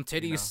 You see them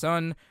titties,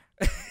 son.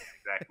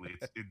 Exactly.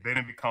 Then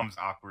it becomes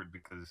awkward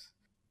because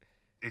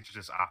it's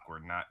just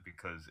awkward, not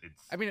because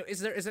it's. I mean,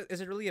 is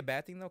it really a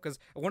bad thing though? Because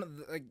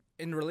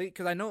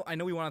because I know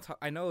we want to talk.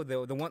 I know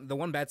the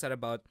one bad side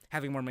about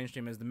having more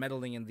mainstream is the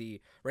meddling and the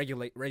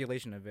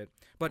regulation of it.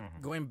 But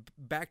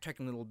backtracking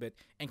a little bit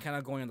and kind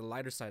of going on the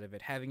lighter side of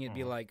it, having it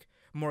be like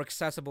more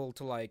accessible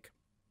to like,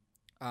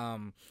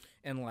 and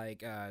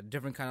like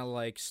different kind of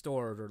like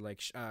stores or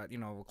like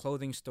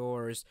clothing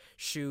stores,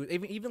 shoes,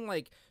 even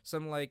like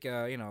some like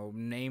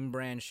name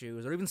brand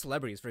shoes or even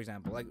celebrities, for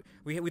example. Like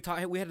we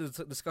had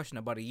a discussion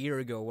about a year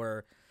ago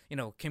where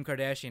Kim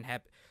Kardashian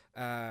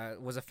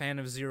was a fan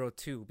of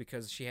 02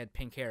 because she had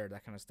pink hair,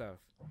 that kind of stuff.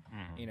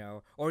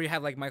 Or you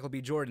have like Michael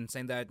B. Jordan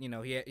saying that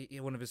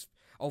he one of his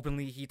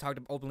openly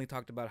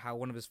talked about how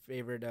one of his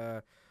favorite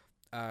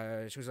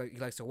shows he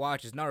likes to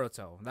watch is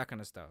Naruto, that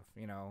kind of stuff.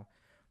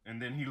 And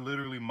then he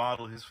literally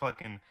modeled his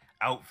fucking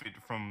outfit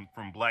from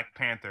Black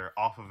Panther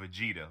off of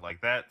Vegeta. Like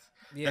that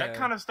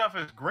kind of stuff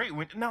is great.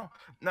 No,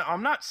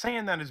 I'm not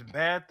saying that it's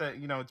bad that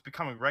it's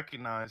becoming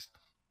recognized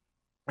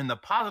in the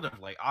positive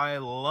light. I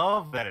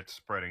love that it's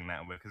spreading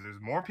that way because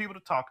there's more people to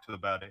talk to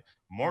about it,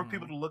 more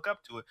people to look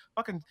up to it.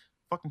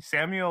 Fucking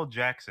Samuel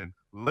Jackson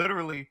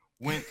literally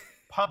went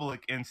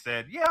public and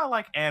said, "Yeah, I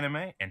like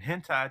anime and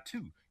hentai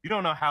too." You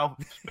don't know how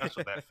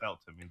special that felt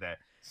to me. That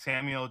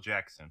Samuel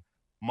Jackson,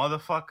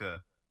 motherfucker.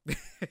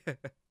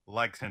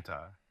 Likes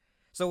hentai.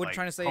 So what you're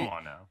trying to say? Come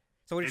on now.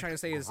 So what you're trying to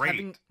say is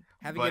great,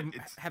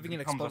 having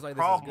it exposed like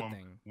this is a good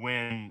thing.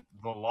 When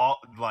the law,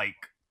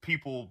 like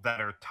people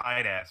that are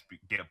tight ass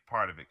get a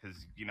part of it,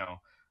 because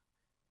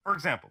for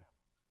example,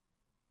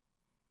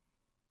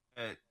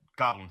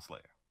 Goblin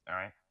Slayer. All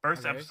right,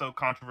 first episode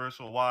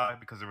controversial. Why?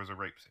 Because there was a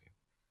rape scene.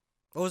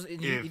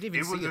 If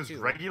it was as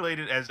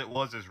regulated as it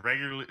was as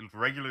regular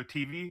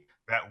TV,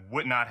 that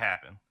would not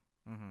happen.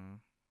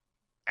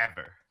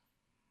 Ever.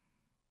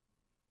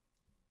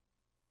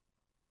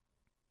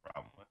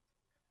 Problem with.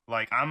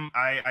 Like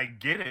I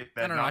get it.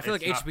 That I don't know. I feel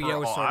like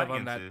HBO is sort of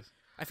on that.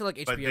 I feel like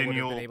HBO would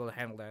have been able to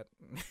handle that.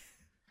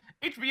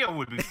 HBO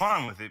would be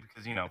fine with it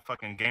because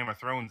fucking Game of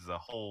Thrones is a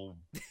whole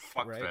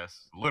fuck Right.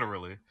 fest,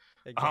 literally.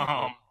 Exactly.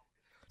 Um,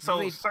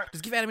 so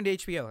Just give anime to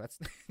HBO.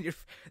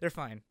 They're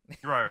fine.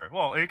 right.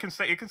 Well, it can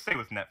stay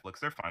with Netflix.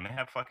 They're fine. They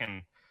have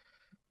fucking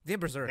They're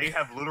berserk. they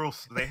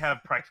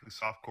have practically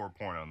softcore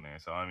porn on there.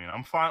 So I mean,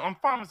 I'm fine. I'm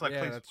fine with like Yeah,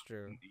 places, that's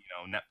true.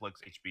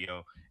 Netflix,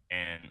 HBO,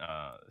 and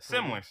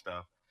similar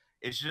stuff.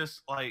 It's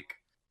just like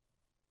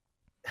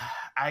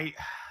I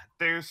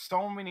there's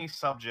so many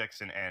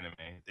subjects in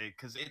anime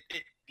because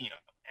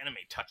anime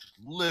touches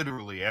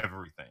literally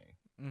everything: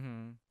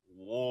 Mm-hmm.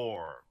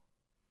 war,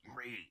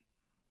 rape,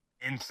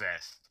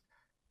 incest,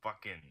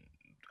 fucking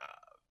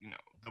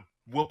the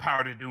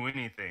willpower to do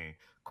anything,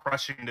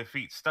 crushing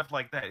defeat, stuff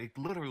like that. It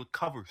literally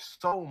covers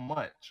so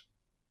much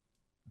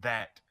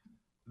that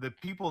the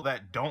people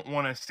that don't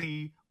want to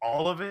see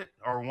all of it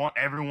or want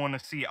everyone to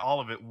see all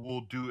of it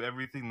will do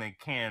everything they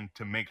can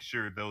to make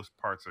sure those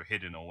parts are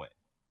hidden away.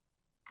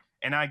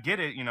 And I get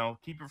it,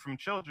 keep it from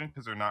children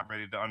because they're not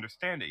ready to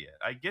understand it yet.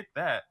 I get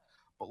that,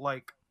 but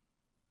like,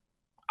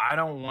 I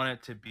don't want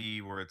it to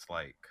be where it's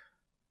like,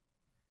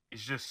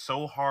 it's just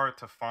so hard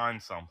to find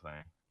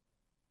something.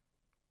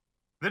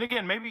 Then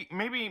again, maybe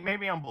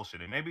I'm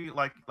bullshitting. Maybe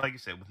like you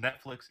said, with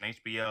Netflix and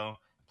HBO,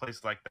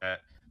 places like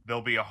that,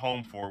 there'll be a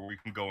home for it where you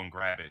can go and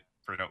grab it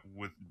for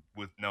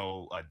with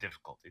no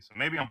difficulty. So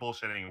maybe I'm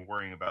bullshitting and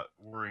worrying about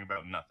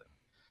nothing.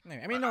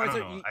 I mean, no, I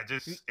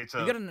it's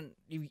don't know.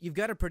 you've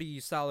got a pretty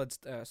solid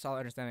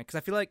understanding because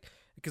I feel like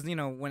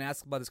when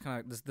asked about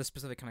this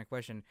specific kind of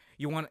question,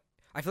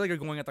 I feel like you're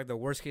going at like the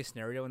worst case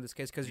scenario in this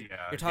case because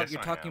you're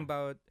talking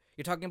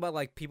about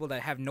like people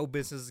that have no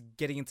business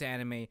getting into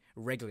anime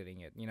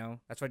regulating it.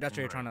 That's what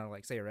you're trying to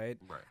like say, right?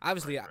 Right.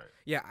 Obviously, right.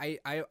 yeah.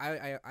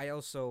 I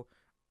also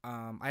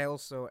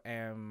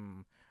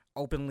am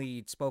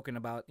openly spoken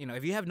about.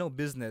 If you have no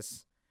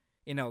business,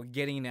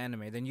 getting into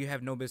anime, then you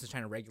have no business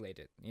trying to regulate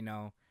it.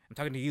 I'm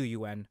talking to you,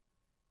 UN.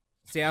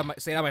 Say out my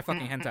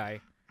fucking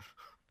hentai.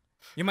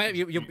 You might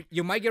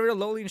get rid of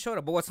Loli and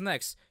Shota, but what's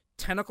next?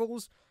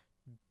 Tentacles,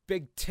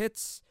 big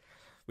tits.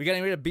 We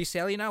getting rid of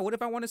bestiality now. What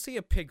if I want to see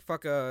a pig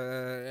fuck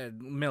a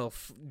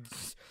milf?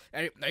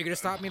 Are you gonna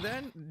stop me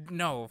then?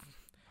 No,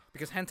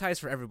 because hentai is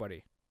for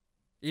everybody,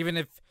 even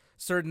if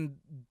certain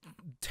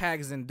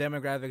tags and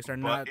demographics are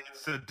not. But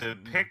it's a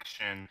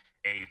depiction,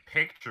 a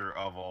picture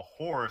of a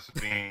horse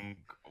being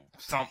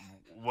some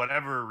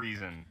whatever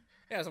reason.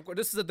 Yes, of course.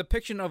 This is a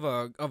depiction of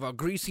a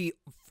greasy,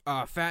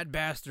 fat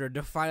bastard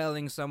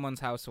defiling someone's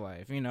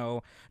housewife.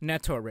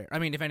 Netto rare. I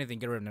mean, if anything,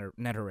 get rid of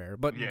netto rare.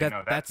 But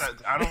yeah, that's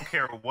I don't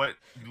care what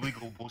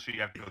legal bullshit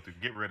you have to go through.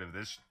 Get rid of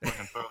this.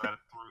 Fucking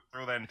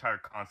throw that entire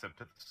concept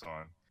to the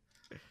sun.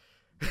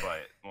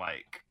 But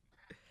like,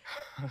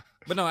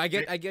 but no, I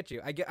get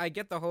you. I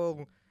get the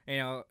whole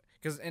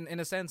because in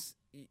a sense,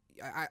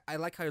 I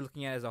like how you're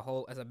looking at it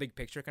as a big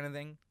picture kind of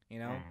thing.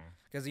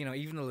 Because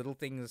even the little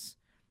things.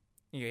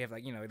 You have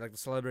like like the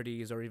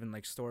celebrities or even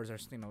like stores are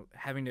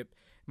having it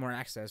more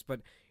access,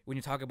 but when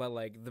you talk about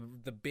like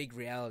the big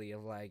reality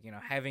of like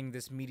having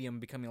this medium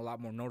becoming a lot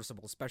more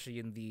noticeable, especially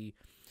in the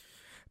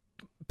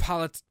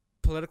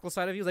political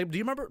side of you, like do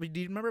you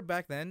remember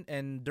back then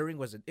and during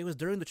it was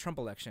during the Trump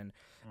election,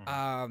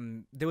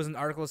 there was an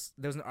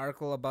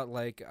article about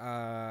like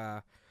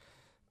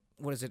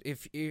what is it?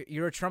 If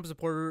you're a Trump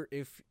supporter,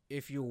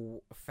 if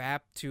you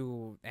fap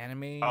to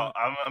anime,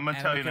 I'm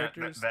gonna tell you that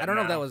I don't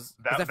know if that was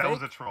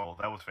was a troll.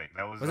 That was fake.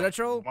 That was it a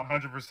troll?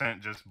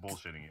 100% just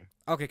bullshitting you.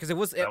 Okay, because it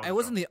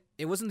wasn't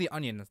the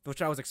Onion,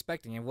 which I was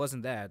expecting. It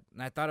wasn't that,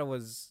 and I thought it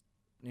was,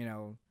 I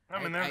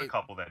mean, there's a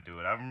couple that do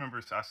it. I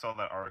remember I saw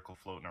that article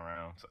floating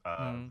around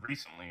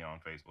recently on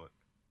Facebook.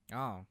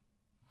 Oh.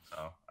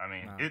 So I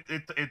mean,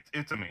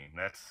 it's a meme.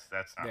 That's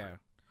not. Yeah. Real.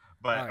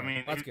 But I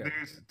mean,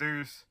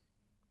 there's.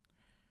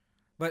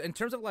 But in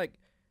terms of like,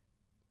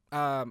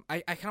 I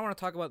kind of want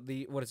to talk about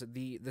the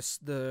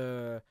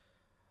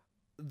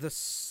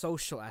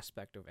social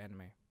aspect of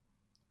anime.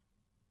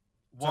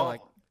 Well, so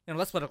like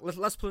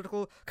less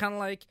political, kind of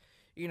like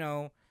you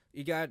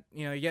got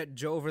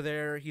Joe over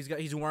there.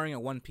 He's wearing a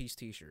One Piece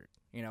T-shirt,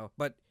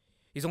 but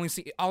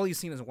all he's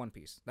seen is One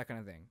Piece, that kind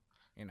of thing,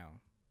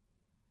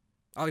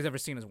 All he's ever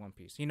seen is One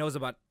Piece. He knows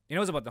about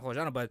the whole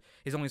genre, but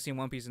he's only seen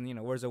One Piece and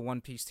wears a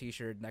One Piece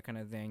T-shirt, that kind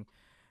of thing.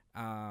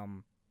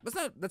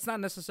 That's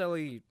not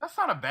necessarily. That's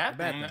not a bad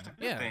thing. That's a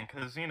good thing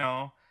because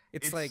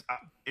it's like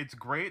it's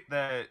great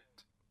that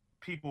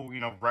people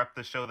rep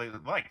the show they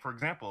like. For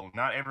example,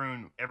 not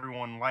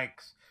everyone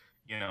likes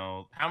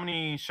how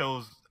many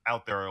shows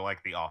out there are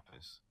like The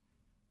Office,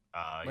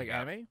 like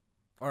anime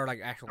or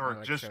like actual or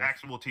like just shows?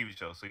 actual TV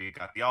shows. So you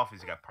got The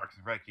Office, you got Parks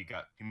and Rec, you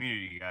got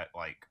Community, you got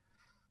like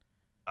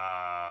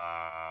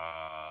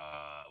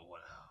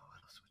what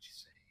else would you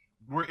say?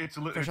 Where it's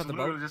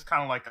literally just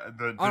kind of like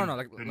the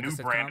new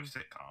brand of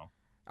sitcom.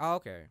 Oh,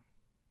 okay,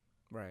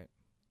 right.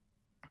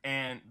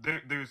 And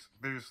there's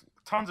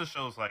tons of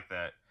shows like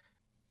that,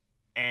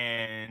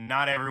 and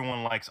not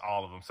everyone likes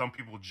all of them. Some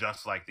people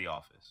just like The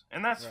Office,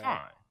 and that's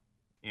fine.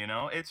 You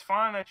know, it's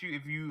fine that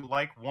if you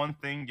like one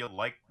thing, you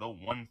like the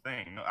one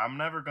thing. No, I'm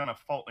never gonna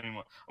fault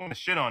anyone. I'm gonna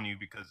shit on you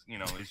because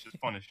it's just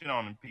fun to shit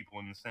on people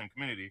in the same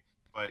community.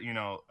 But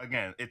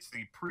again, it's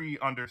the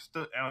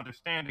pre-understood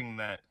understanding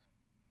that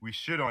we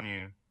shit on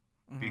you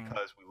Hmm.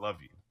 because we love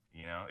you.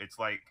 It's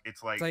like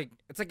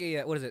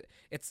a what is it?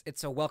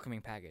 It's a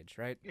welcoming package,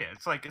 right? Yeah,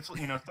 it's like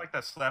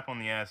that slap on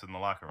the ass in the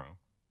locker room.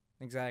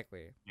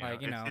 Exactly. You know,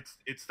 Like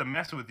it's to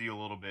mess with you a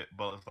little bit,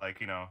 but it's like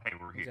hey,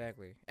 we're here.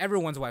 exactly.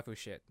 Everyone's waifu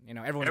shit.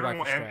 Everyone's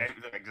Everyone, waifu's trash.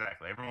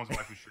 exactly. Everyone's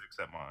wife who should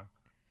accept mine.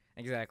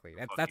 Exactly.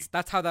 That's Fuck you.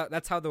 that's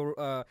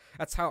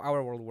that's how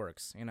our world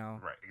works.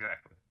 Right,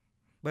 exactly.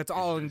 But it's It's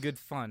all in just good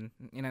fun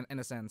in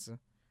a sense.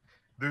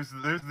 there's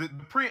the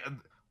pre.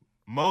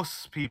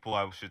 Most people,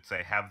 I should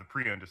say, have the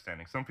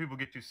pre-understanding. Some people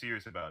get too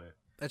serious about it,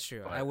 That's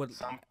true. I but would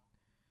some,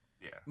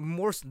 yeah,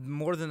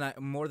 more than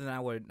I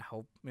would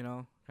hope.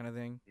 Kind of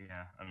thing.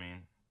 yeah. I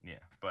mean, yeah,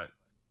 but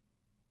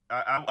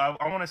I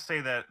want to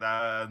say that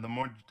the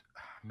more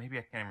maybe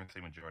I can't even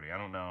say majority. I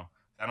don't know.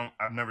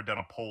 I've never done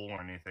a poll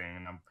or anything,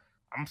 and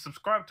I'm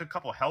subscribed to a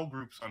couple hell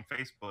groups on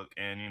Facebook,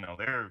 and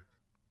they're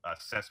a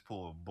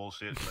cesspool of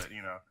bullshit. But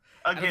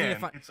again,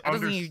 it's I don't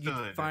think you'd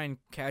understood. find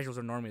casuals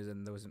or normies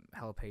in those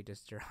hell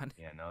pages you're on.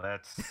 Yeah, no,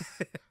 that's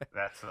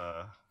That's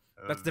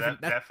that different.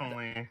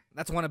 definitely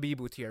That's wannabe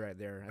boot tier right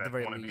there, at the that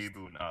very want to be least.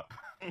 booting up.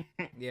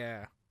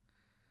 Yeah,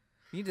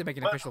 you need to make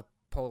an But official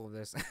poll of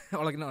this,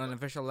 or no, an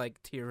official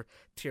tier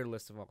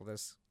list of all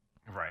this.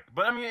 right,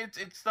 but I mean, it's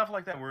stuff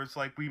like that where it's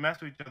like we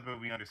mess with each other,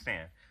 but we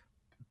understand.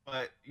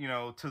 But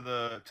to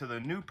the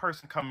new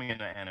person coming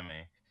into anime,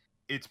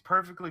 it's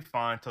perfectly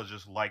fine to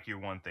just like your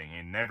one thing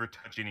and never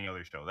touch any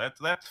other show.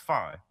 That's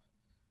fine.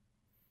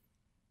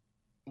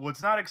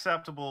 What's not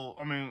acceptable,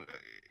 I mean,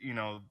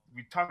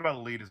 we talked about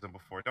elitism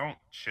before. Don't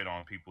shit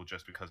on people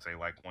just because they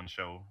like one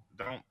show.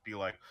 Don't be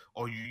like,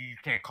 oh, you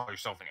can't call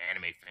yourself an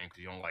anime fan because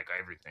you don't like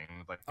everything.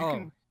 Like Oh,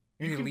 you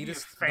you're an can be a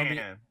elitist. Don't be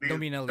fan. don't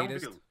be an Don't be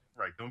elitist.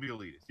 right. Don't be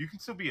elitist. You can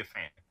still be a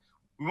fan.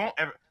 We won't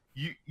ever.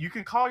 You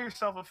can call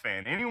yourself a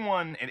fan.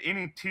 Anyone at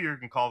any tier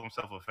can call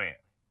themselves a fan.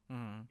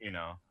 Hmm. You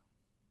know,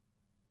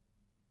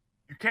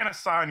 you can't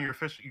assign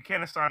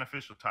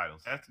official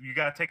titles. You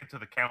got to take it to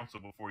the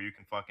council before you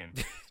can fucking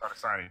start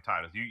assigning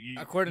titles.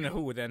 According to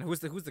who then? Who's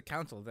the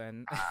council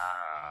then? Us?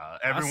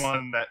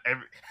 Everyone that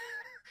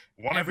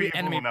one of Every the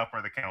evil anime enough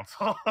for the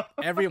council.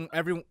 every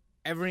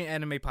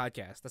anime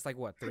podcast. That's like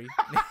what, 3?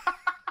 There's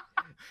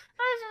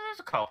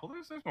a couple.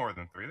 There's more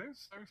than three.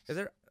 Is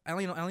there? I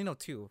only know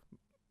 2,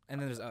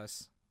 and then there's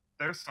us.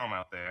 There's some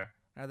out there.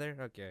 Are there?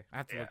 Okay, I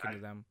have to Yeah, look into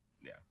them.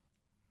 yeah.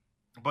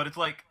 But it's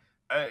like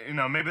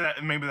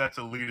maybe that's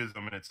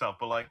elitism in itself.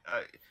 But like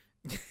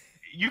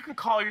you can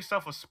call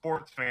yourself a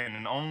sports fan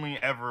and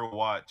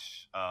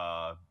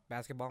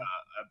Basketball.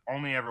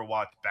 only ever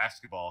watch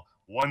basketball,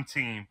 one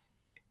team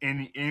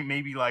in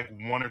maybe like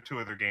one or two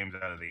other games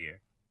out of the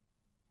year.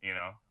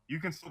 You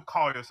can still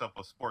call yourself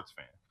a sports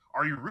fan.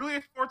 Are you really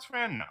a sports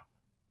fan? No.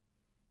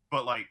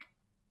 But like,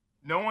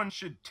 no one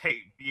should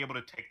be able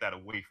to take that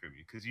away from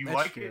you because you That's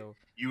like it, true.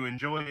 you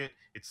enjoy it.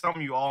 It's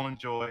something you all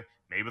enjoy.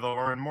 Maybe they'll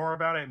learn more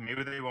about it.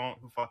 Maybe they won't.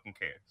 Who fucking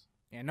cares?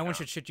 Yeah, no You one know?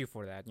 should shit you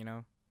for that.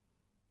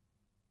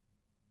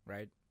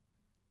 Right?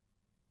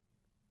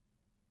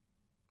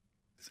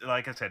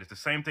 Like I said, it's the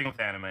same thing with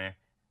anime.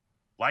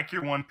 Like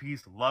your One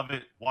Piece, love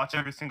it. Watch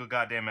every single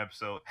goddamn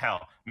episode.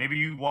 Hell, maybe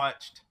you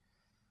watched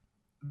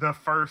the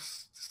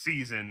first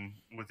season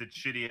with its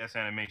shitty ass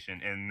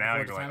animation, and now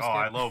Before the you're like, time oh,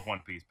 I skip. love One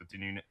Piece, but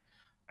then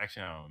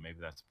actually, I don't know. Maybe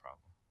that's the problem.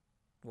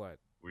 What?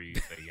 Where you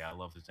say, yeah, I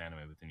love this anime,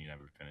 but then you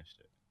never finished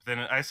it. But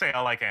then I say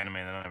I like anime,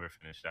 and then I never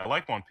finished it. I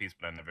like One Piece,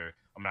 but I'm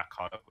not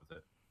caught up with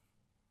it.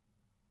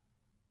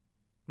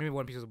 Maybe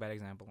One Piece is a bad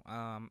example.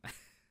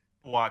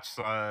 Watch,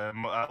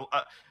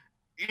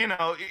 you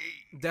know,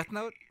 Death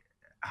Note.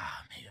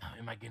 maybe,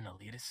 am I getting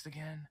elitist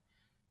again?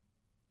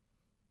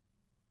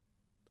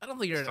 I don't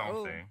think you're.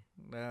 Something.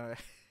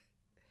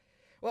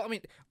 Well, I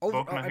mean,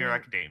 Boku no I Hero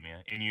mean,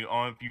 Academia, and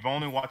you've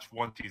only watched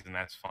one season,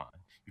 that's fine.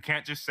 You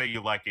can't just say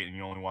you like it and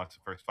you only watch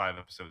the first 5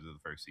 episodes of the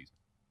first season.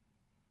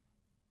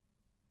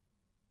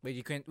 wait,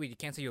 you can't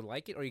say you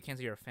like it, or you can't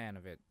say you're a fan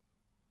of it.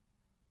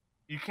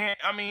 You can't.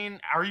 I mean,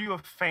 are you a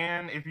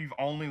fan if you've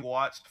only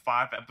watched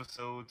 5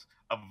 episodes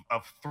of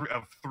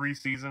three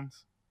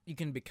seasons? You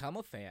can become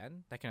a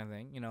fan, that kind of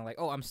thing. Like,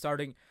 oh, I'm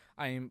starting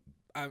to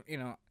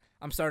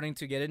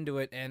get into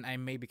it, and I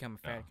may become a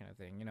fan, Yeah. kind of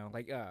thing.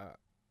 Like,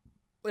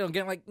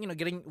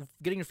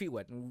 getting your feet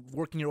wet and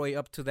working your way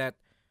up to that.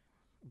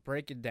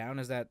 Break it down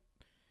is that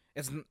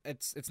it's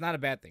not a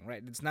bad thing,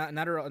 right? It's not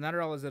at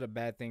all is it a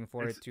bad thing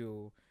for It's- it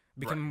to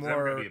become Right, it's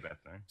never gonna more be a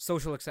bad thing.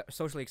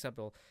 socially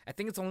acceptable. I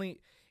think it's only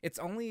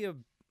a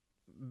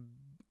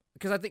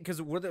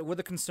because where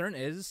the concern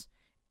is,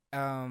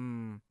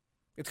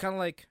 it's kind of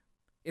like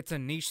it's a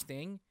niche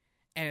thing,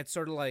 and it's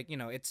sort of like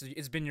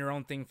it's been your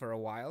own thing for a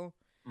while,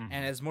 Mhm.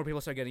 and as more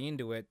people start getting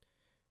into it,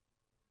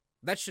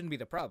 that shouldn't be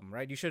the problem,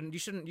 right? You shouldn't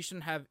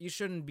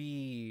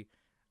be,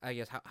 I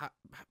guess, how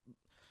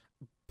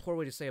poor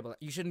way to say it, but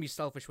you shouldn't be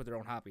selfish with your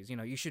own hobbies.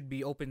 You should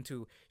be open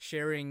to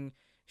sharing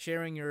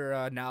sharing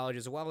your knowledge,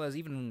 as well as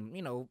even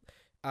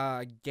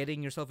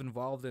getting yourself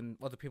involved in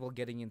other people Right.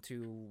 getting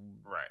into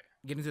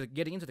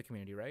the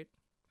community, right?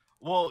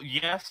 Well,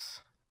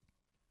 yes.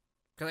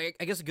 Because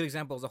I guess a good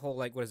example is the whole,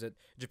 like, what is it?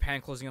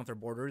 Japan closing off their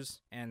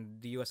borders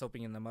and the U.S.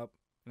 opening them up.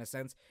 In a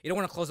sense, you don't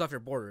want to close off your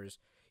borders.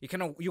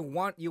 You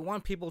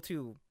want people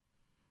to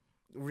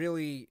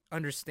really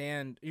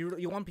understand.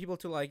 You want people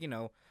to, like,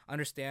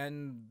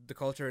 understand the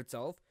culture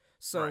itself.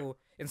 So Right.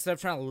 instead of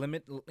trying to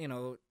limit,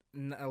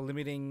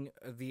 limiting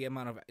the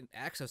amount of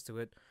access to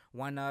it,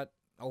 why not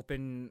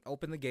open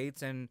the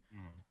gates and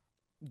Mhm.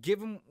 give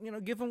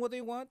them what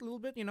they want a little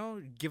bit,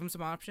 give them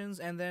some options,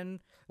 and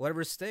then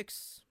whatever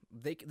sticks,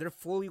 they're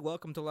fully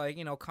welcome to, like,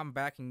 come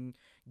back and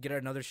get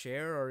another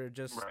share, or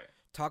just Right.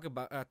 talk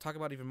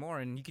about even more,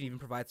 and you can even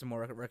provide some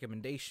more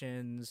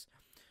recommendations,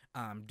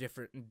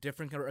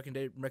 different kind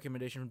of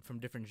recommendation from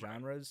different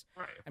genres.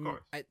 Right. Of I mean,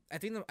 course.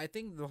 I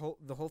think the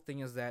whole thing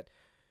is that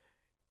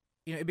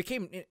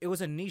it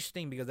was a niche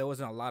thing because there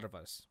wasn't a lot of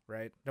us,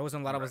 right? There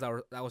wasn't a lot of us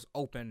that was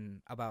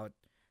open about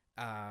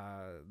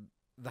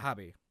the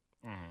hobby.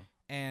 Mhm.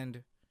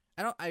 And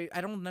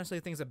I don't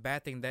necessarily think it's a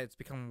bad thing that it's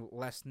become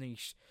less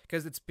niche,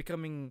 because it's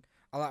becoming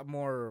a lot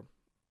more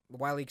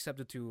widely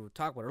accepted to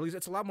talk about, or at least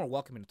it's a lot more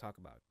welcoming to talk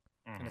about,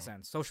 in a Mhm.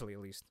 sense, socially at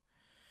least.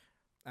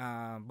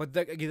 But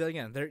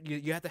again,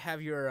 you have to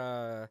have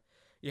your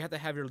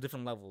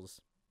different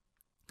levels,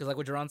 because like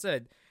what Jerron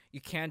said,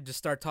 you can't just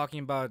start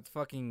talking about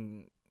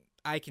fucking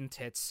Icon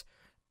tits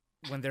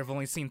when they've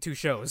only seen 2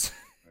 shows.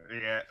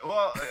 Yeah.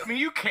 Well, I mean,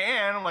 you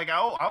can, like,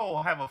 I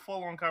will have a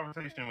full on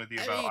conversation with you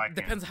I about. mean,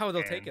 depends how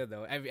they'll take it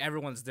though.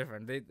 Everyone's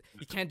different.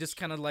 You can't just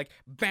kind of like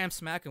bam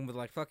smack them with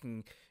like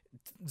fucking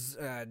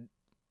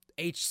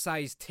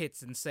H-sized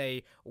tits and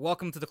say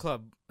welcome to the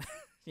club.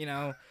 You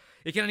kind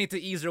of need to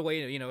ease their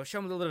way. Show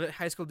them a little bit of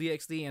High School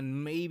DxD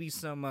and maybe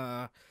some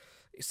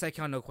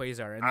Saikyou no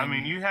Quasar. And I then,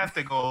 mean, you have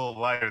to go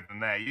lighter than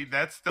that.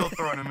 That's still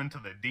throwing him into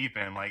the deep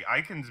end. Like,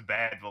 Icon's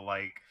bad, but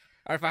like,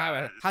 or if I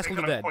have High School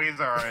of the Dead.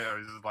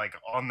 Quasar is like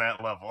on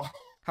that level.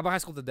 How about High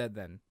School of the Dead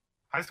then?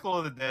 High School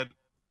of the Dead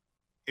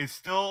is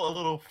still a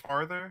little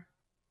farther.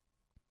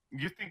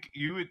 You think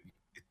you would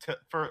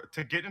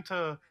to get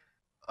into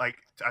like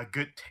a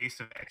good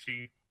taste of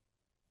ecchi?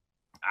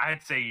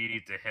 I'd say you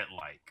need to hit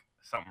like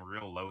something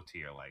real low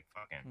tier, like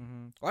fucking.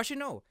 Mm-hmm. Well, actually,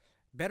 no.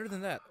 Better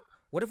than that.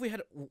 What if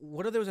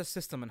there was a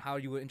system on how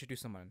you would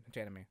introduce someone to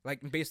anime, like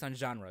based on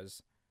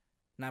genres,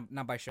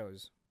 not by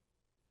shows?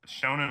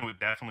 Shonen would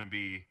definitely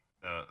be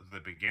the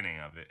beginning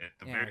of it. At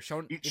the Yeah, very,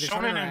 either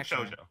shonen or and action.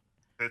 shoujo.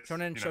 That's,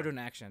 Shonen and shoujo in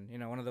action.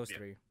 One of those Yeah.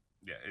 three.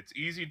 Yeah, it's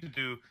easy to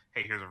do.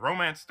 Hey, here's a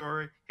romance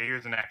story. Hey,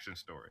 here's an action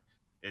story.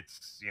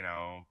 It's You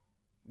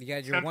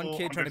got your one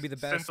kid trying to be the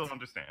best. Simple to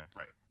understand,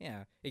 right?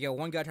 Yeah, you got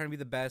one guy trying to be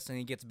the best, and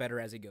he gets better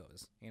as he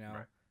goes.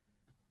 Right.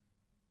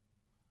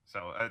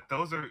 So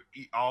those are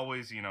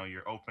always,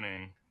 your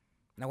opening.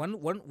 Now,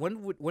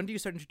 when do you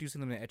start introducing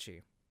them to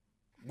ecchi?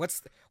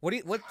 What's the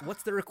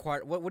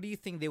required? What do you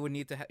think they would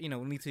need to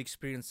need to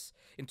experience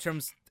in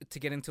terms to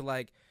get into,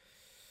 like,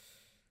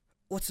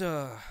 what's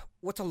a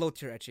low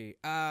tier ecchi?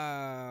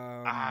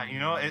 Why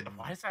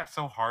is that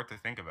so hard to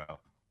think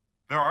about?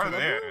 There are Telovru?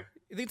 there.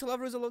 You think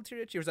Telovru is a low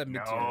tier ecchi, or is that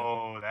mid tier?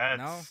 No,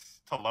 that's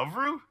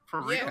Telovru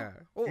for real. Yeah.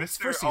 Well, it's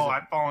Mister, first season.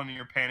 I fall into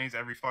your panties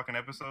every fucking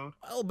episode.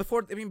 Oh,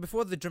 before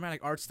the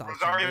dramatic art style.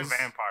 Rosario changes.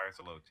 Vampire is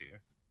a low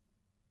tier.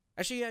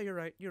 Actually, yeah, you're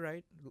right.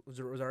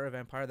 Rosario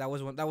Vampire. That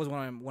was one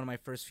of my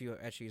first few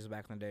ecchis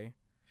back in the day.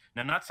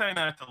 Now, not saying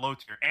that it's a low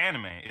tier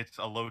anime. It's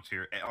a low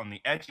tier on the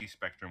ecchi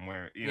spectrum,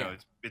 where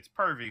it's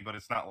pervy, but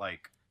it's not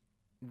like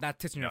not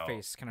tits in your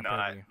face kind of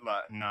pervy.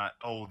 Not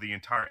the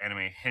entire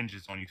anime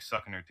hinges on you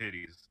sucking her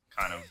titties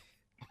kind of.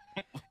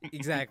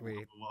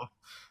 Exactly.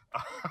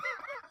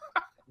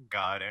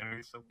 God, anime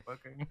is so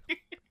fucking.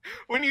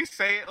 When you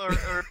say it, or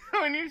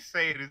when you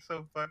say it, it's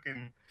so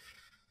fucking.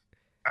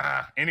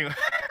 Anyway.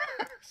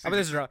 See,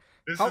 this is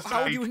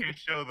how would you can't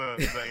show the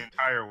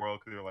entire world,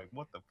 because they're like,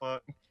 what the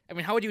fuck? I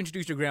mean, how would you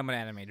introduce your grandma to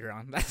anime,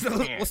 Jerron? That's the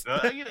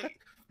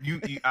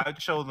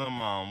I'd show them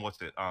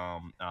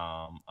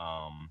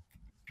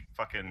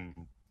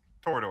fucking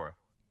Toradora.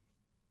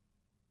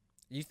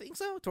 You think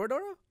so?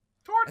 Toradora?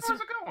 Toradora's a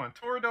good one.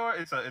 Toradora,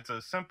 it's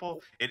a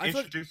simple. It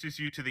introduces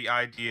you to the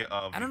idea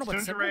of. I don't know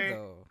about simple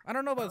though. I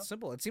don't know about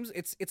simple. It seems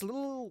it's a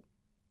little.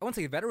 I wouldn't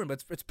say veteran,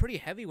 but it's pretty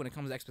heavy when it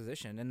comes to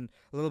exposition and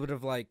a little bit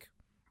of like.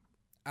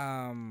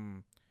 I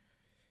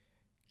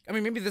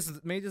mean, maybe this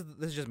is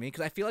just me,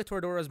 because I feel like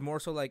Toradora is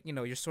more so like,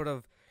 you're sort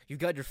of you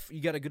got a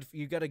good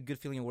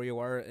feeling of where you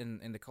are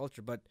in the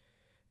culture, but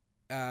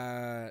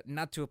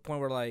not to a point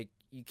where like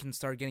you can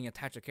start getting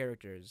attached to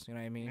characters. You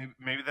know what I mean?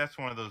 Maybe that's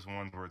one of those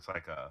ones where it's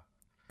like a.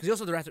 Because you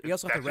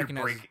also have to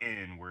recognize. Break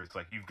in where it's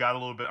like you've got a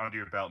little bit under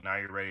your belt, now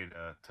you're ready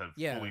to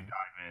fully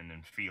dive in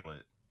and feel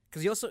it.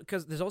 Because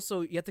there's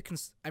also you have to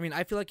I mean,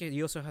 I feel like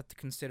you also have to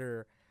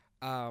consider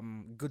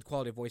good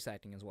quality voice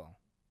acting as well,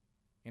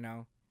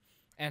 and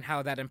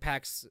how that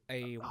impacts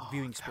a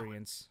viewing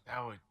experience.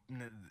 That would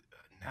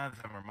now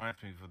that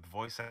reminds me of the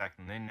voice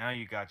acting. Then now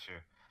you got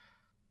your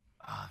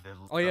Oh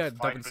The yeah, dub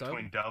fight and sub.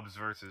 between dubs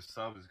versus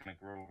subs is gonna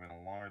grow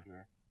even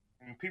larger.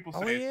 And people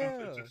Oh say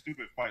it's yeah. a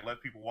stupid fight.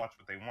 Let people watch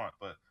what they want.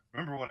 But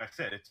remember what I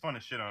said. It's fun to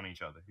shit on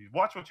each other. You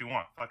watch what you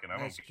want. Fucking,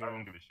 That's I true.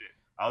 don't give a shit.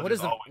 I'll What just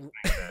is the always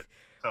think that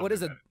subs what are is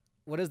the better.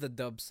 what is the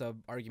dub sub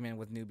argument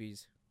with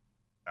newbies?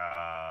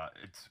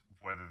 It's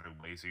whether they're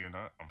lazy or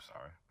not. I'm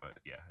sorry, but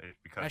yeah,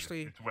 because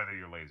Actually, it's whether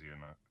you're lazy or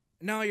not.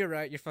 no, you're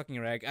right. You're fucking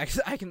right.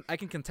 I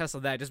can contest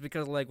on that just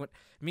because like what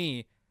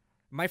me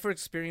my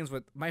first experience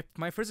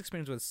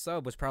with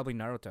sub was probably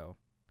Naruto.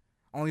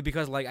 Only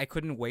because like I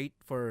couldn't wait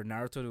for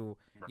Naruto to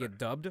Right. get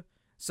dubbed,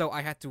 so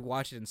I had to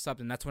watch it in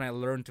sub, and that's when I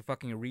learned to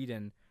fucking read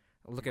and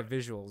look at Right.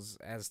 visuals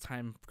as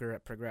time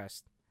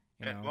progressed.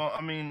 You know. Well,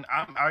 I mean,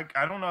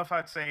 I don't know if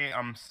I'd say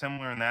I'm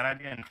similar in that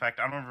idea. In fact,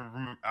 I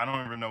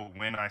don't even know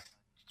when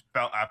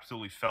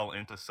absolutely fell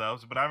into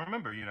subs, but I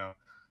remember,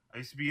 I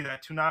used to be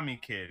that Toonami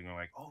kid, and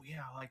like, oh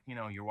yeah, like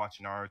you're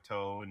watching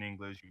Naruto in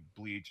English, you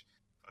Bleach,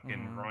 fucking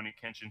Mm-hmm. Rurouni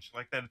Kenshin, shit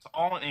like that. It's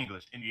all in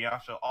English.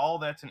 Inuyasha, all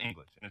that's in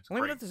English, and it's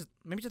Well, great.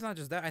 maybe just not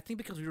just that. I think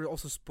because we were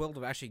also spoiled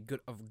of actually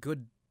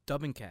good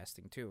dubbing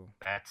casting too.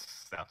 That's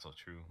so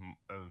true.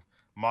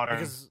 Modern,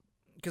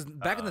 Because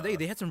back in the day uh,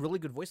 they had some really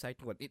good voice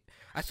acting.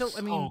 I felt I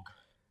so mean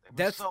good.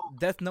 It was so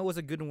Death Note was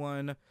a good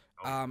one.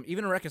 oh, yeah.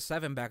 Even Eureka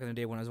 7 back in the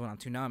day when I was on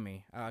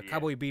Toonami. Yeah.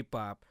 Cowboy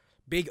Bebop,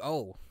 Big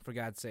O for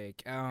God's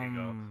sake. There you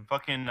go.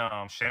 Fucking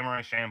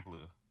Samurai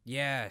Champloo.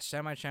 Yeah,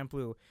 Samurai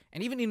Champloo,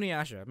 and even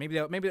Inuyasha. Maybe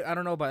I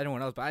don't know about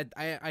anyone else, but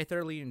I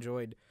thoroughly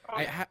enjoyed. Oh,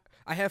 yeah.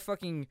 I have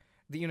fucking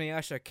the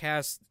Inuyasha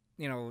cast,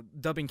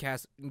 dubbing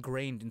cast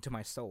ingrained into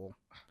my soul.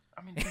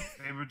 I mean,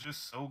 they were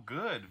just so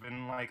good,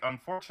 and like,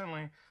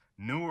 unfortunately,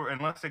 newer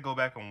unless they go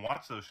back and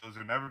watch those shows,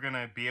 they're never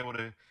gonna be able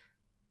to.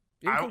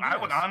 Even Code I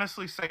would Geass.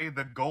 honestly say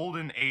the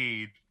golden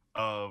age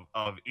of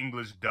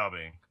English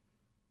dubbing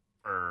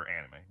for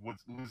anime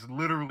was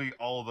literally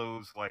all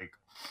those like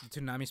The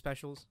Toonami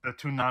specials. the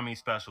Toonami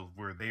specials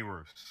where they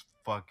were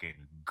fucking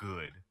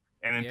good.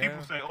 And then people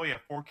Yeah. say, "Oh yeah,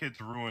 Four Kids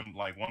ruined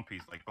like One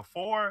Piece." Like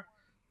before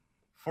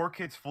Four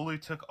Kids fully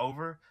took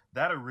over,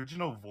 that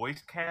original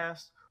voice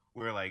cast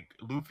where like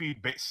Luffy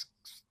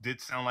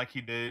did sound like he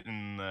did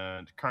in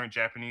the current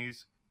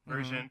Japanese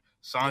version.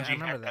 Yeah, I Sanji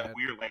remember had that that.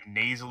 weird like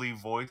nasally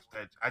voice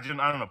that I don't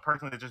know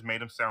personally, it just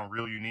made him sound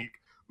real unique.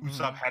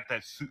 Usopp had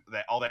that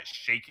all that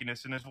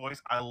shakiness in his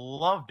voice. I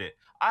loved it.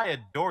 I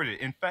adored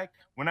it. In fact,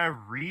 when I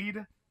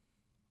read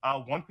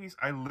One Piece,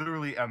 I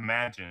literally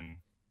imagine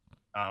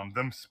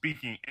them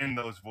speaking in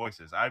those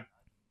voices. I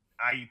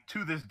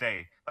to this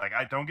day, like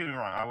I don't get me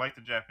wrong, I like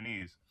the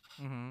Japanese.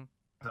 Mm-hmm.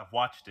 I've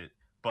watched it,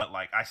 but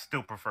like I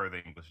still prefer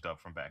the English dub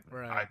from back then.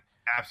 Right.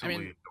 I absolutely I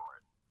mean, adore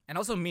it. and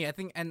also me, I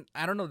think, and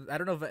I don't know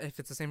if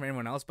it's the same for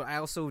anyone else, but I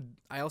also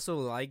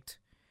liked.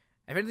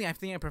 If anything, I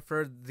think I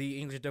preferred the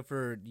English dub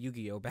for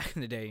Yu-Gi-Oh back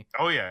in the day.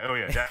 Oh yeah,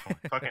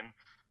 definitely.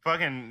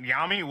 fucking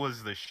Yami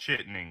was the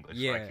shit in English.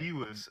 Yeah. Like he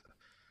was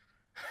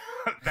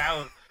that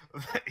was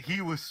he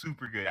was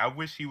super good. I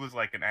wish he was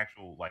like an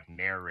actual like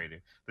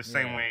narrator. The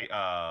same Yeah. way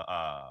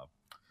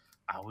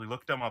we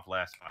looked him up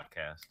last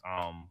podcast.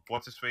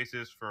 What's his face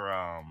is for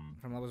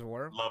From Love Is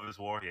War. Love is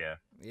War, yeah.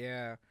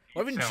 Yeah.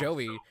 Or even Sounds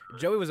Joey. so good.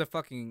 Joey was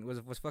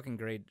was fucking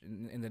great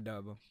in the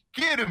dub.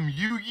 Get him,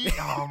 Yugi!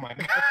 Oh my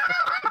god,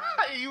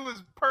 he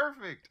was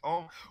perfect.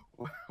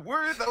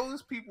 Where are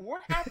those people?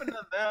 What happened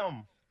to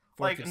them?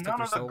 Four Like Kids Took none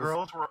Their of the Souls.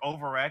 girls were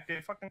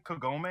overacted. Fucking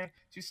Kagome,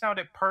 she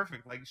sounded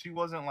perfect. Like she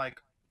wasn't like,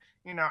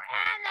 you know,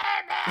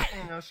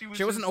 she was.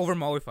 She wasn't just- over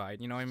mollified,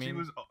 you know what I mean? She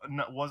was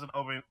wasn't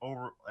over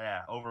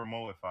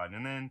mollified.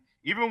 And then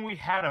even when we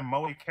had a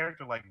moe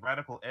character like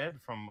Radical Ed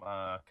from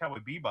Cowboy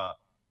Bebop,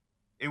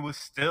 it was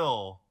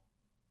still,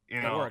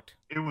 It worked.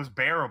 it was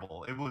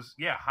bearable. It was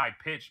high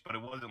pitched, but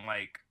it wasn't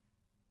like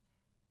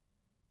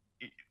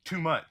too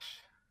much.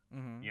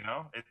 Mm-hmm.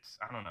 It's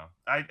I don't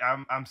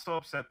know. I'm so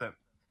upset that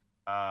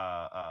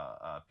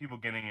people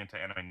getting into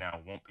anime now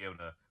won't be able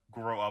to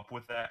grow up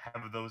with that,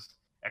 have those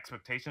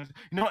expectations.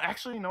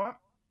 Actually, you know what?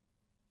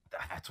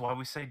 That's why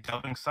we say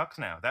dubbing sucks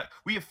now. That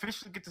we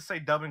officially get to say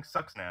dubbing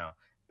sucks now.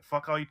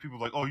 Fuck all you people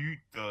like, oh,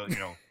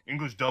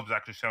 English dubs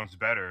actually sounds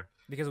better.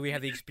 Because we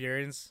have the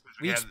experience.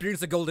 We We have-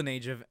 experienced the golden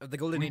age of We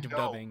know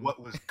dubbing.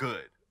 what was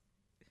good.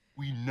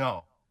 We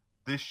know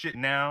this shit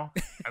now.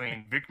 I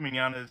mean, Vic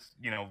Mignogna's,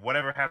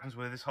 whatever happens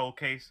with this whole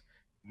case,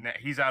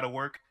 he's out of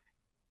work.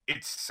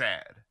 It's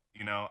sad.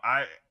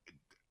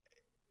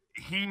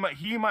 He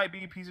might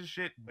be a piece of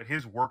shit, but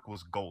his work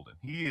was golden.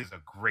 He is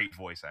a great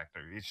voice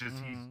actor. It's just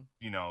Mhm.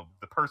 he's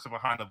the person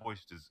behind the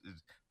voice is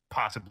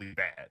possibly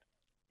bad.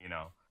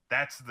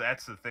 That's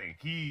the thing.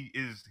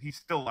 He's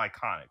still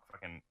iconic.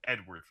 Fucking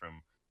Edward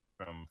from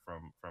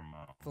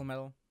Full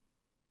Metal.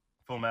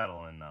 Full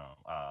Metal and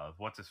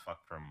what's his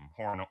fuck from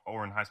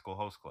Orin High School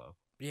Host Club.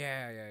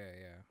 Yeah.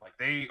 Like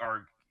they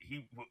are.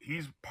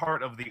 He's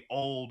part of the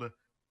old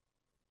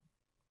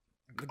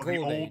The the gold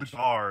old age.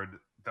 guard,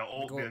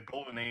 gold- the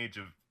golden age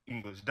of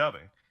English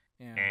dubbing.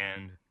 Yeah.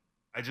 And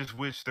I just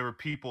wish there were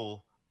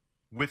people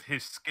with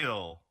his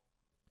skill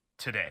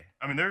today.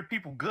 I mean, there are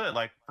people good.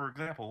 Like for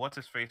example, what's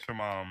his face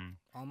from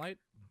All Might.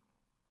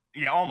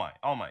 Yeah, All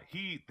Might.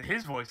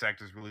 His voice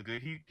actor is really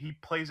good. He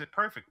plays it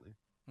perfectly.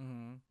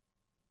 Mm-hmm.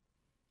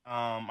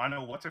 I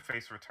know what's her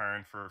face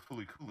returned for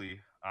Fooly Cooley.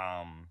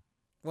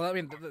 Well, I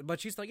mean, but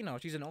she's like,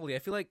 she's an oldie. I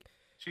feel like,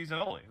 She's an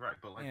Oli, right?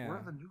 But like, where yeah.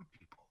 are the new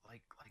people?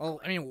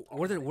 Oh, I mean, All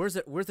Might. where's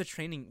the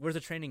training? Where's the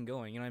training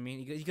going? You know what I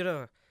mean? You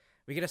gotta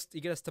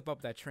step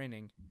up that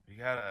training. You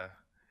gotta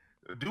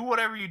do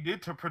whatever you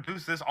did to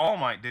produce this All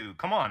Might dude.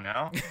 Come on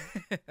now.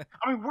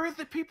 I mean, where's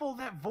the people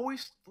that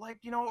voiced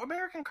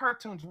American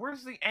cartoons?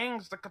 Where's the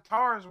Aangs, the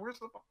Katars? Where's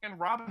the fucking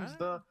Robins?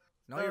 No,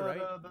 you're right.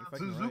 The You're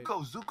fucking right.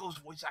 Zuko's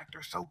voice actor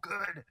is so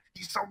good.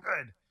 He's so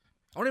good.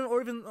 Or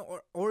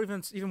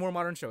even more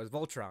modern shows,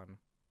 Voltron.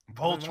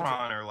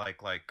 Voltron or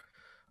like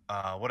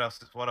what else?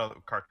 What other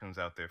cartoons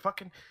out there?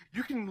 Fucking,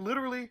 you can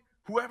literally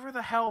whoever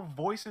the hell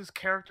voices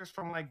characters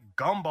from like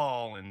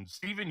Gumball and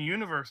Steven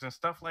Universe and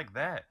stuff like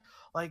that.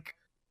 Like,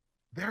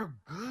 they're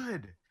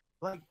good.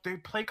 Like, they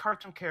play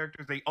cartoon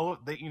characters. They're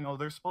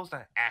supposed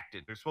to act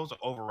it. They're supposed to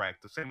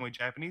overact the same way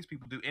Japanese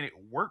people do, and it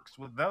works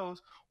with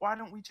those. Why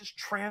don't we just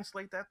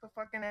translate that to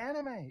fucking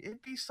anime?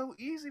 It'd be so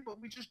easy, but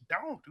we just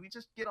don't. We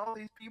just get all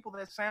these people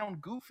that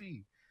sound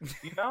goofy,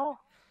 you know?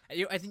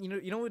 I think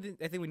what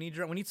I think we need.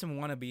 We need some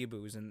wannabe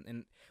boos,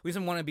 and we need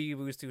some wannabe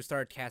boos to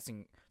start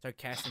casting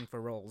for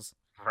roles.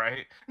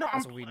 Right? No,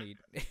 That's what we need.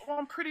 Well,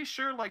 I'm pretty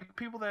sure like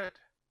people that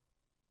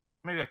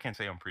maybe I can't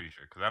say I'm pretty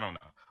sure because I don't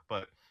know,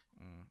 but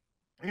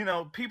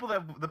the people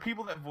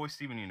that voice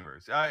Steven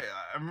Universe. I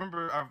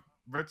remember I've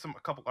read a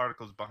couple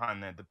articles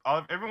behind that.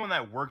 Everyone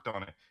that worked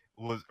on it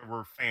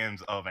were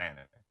fans of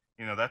anime.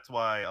 That's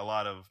why a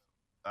lot of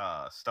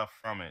stuff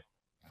from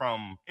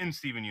in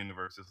Steven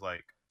Universe is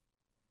like,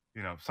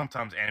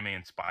 sometimes anime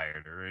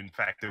inspired, or in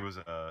fact there was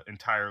a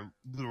entire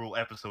literal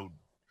episode.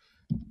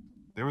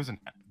 There was a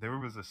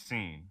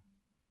scene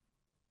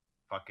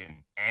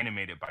fucking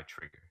animated by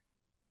Trigger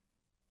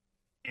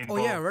in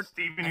both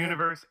Steven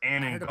Universe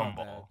and in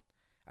Gumball.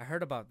 I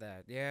heard about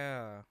that.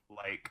 Yeah.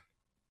 Like,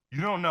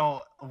 you don't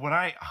know when oh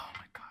my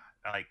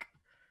god, like,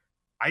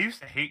 I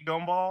used to hate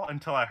Gumball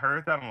until I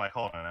heard that. I'm like,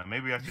 hold on,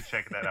 maybe I should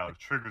check that out.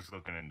 Trigger's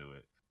looking into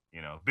it.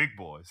 Big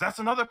boys. That's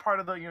another part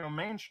of the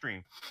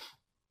mainstream.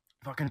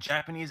 Fucking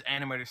Japanese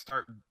animators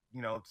start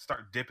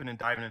dipping and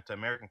diving into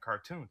American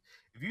cartoons.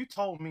 If you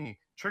told me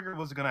Trigger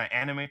was gonna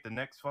animate the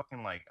next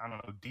fucking, like, I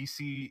don't know,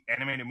 DC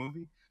animated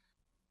movie,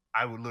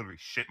 I would literally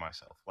shit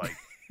myself. Like,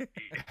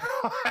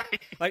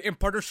 like in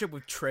partnership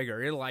with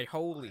Trigger, you're like,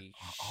 holy shit.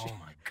 Oh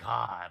my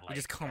god! You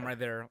just come right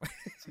there.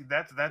 See,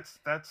 that's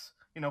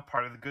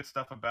part of the good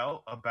stuff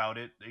about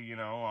it.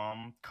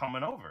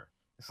 Coming over.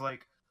 It's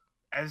like,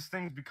 as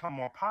things become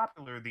more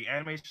popular, the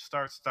animation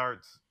styles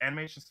start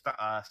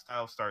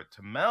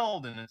to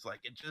meld, and it's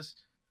like, it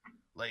just,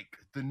 like,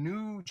 the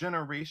new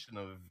generation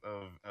of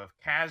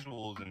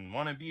casuals and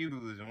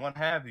wannabes and what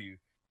have you,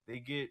 they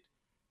get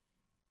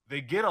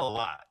a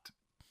lot,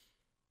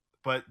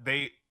 but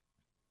the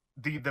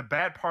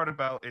bad part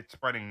about it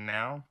spreading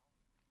now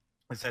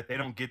is that they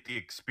don't get the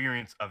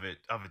experience of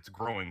its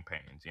growing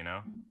pains,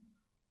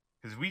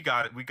 because we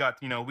got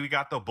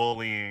the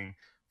bullying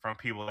from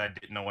people that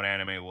didn't know what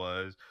anime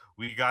was.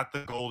 We got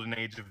the golden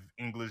age of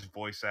English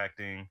voice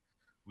acting.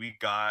 We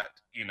got,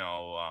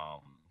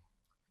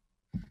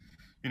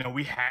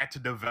 we had to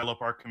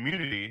develop our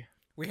community.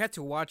 We had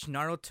to watch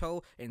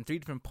Naruto in 3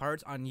 different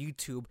parts on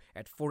YouTube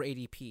at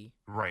 480p.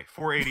 Right,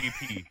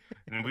 480p.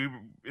 And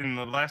in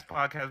the last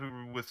podcast we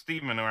were with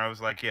Steven, where I was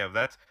like, yeah,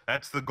 that's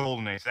the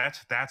golden age.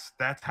 That's the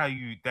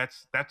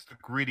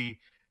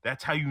gritty.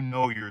 That's how you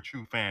know you're a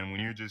true fan,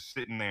 when you're just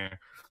sitting there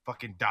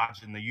fucking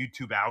dodging the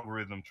YouTube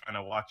algorithm trying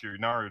to watch your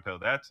Naruto.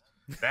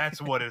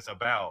 That's what it's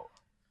about.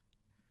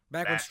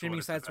 Back when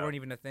streaming sites weren't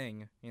even a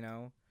thing,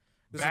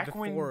 This is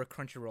before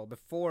Crunchyroll,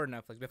 before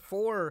Netflix,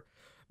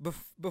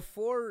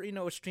 before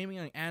streaming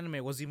on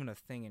anime was even a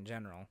thing in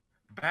general.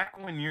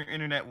 Back when your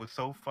internet was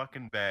so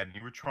fucking bad, and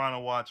you were trying to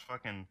watch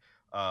fucking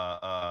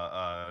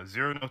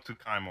Zero no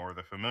Tsukaima, or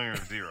The Familiar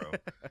Zero,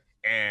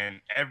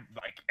 and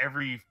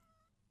every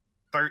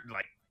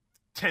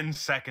 10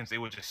 seconds it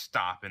would just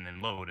stop and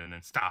then load and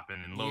then stop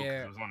and then load,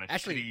 because it was on a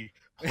shitty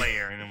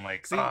player, and I'm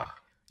like, I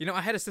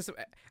had a system.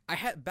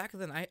 Back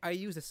then. I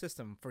used a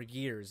system for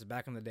years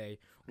back in the day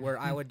where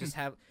I would just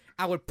I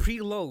would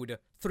preload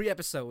 3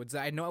 episodes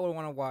that I know I would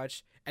want to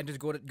watch, and just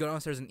go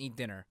downstairs and eat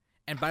dinner.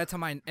 And by the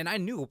time I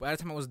knew by the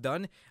time I was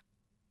done,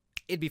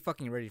 it'd be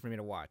fucking ready for me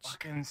to watch.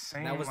 Fucking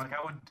insane. I would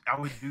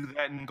do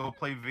that and go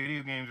play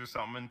video games or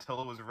something until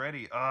it was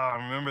ready. I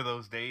remember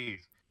those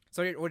days.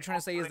 So what you're trying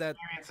to say is that.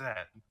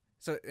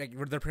 So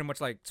they're pretty much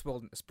like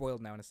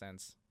spoiled now in a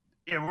sense.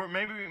 Yeah,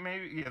 maybe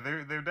yeah,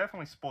 they're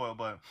definitely spoiled,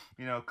 but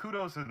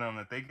kudos to them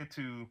that they get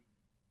to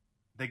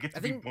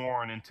be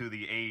born into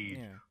the age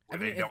where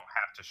they don't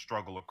have to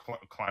struggle or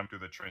climb through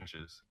the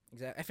trenches.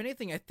 Exactly. If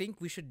anything, I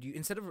think we should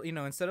instead of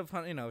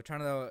trying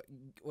to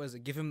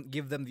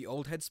give them the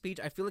old head speech,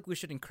 I feel like we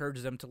should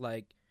encourage them to,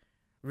 like,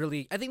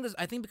 really. I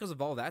think because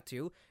of all that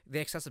too, the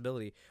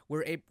accessibility,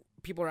 where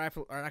people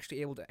are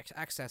actually able to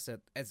access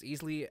it as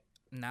easily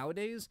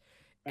nowadays.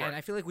 Right. And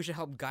I feel like we should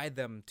help guide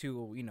them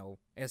to,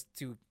 as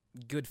to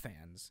good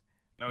fans.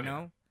 Oh, You yeah.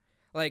 know,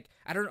 like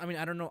I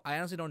don't know. I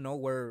honestly don't know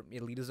where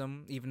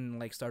elitism even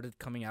like started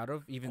coming out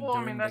of, even Well,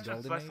 I mean, during the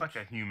golden that's like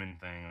age. a human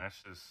thing.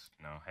 That's just,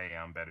 hey,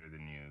 I'm better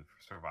than you,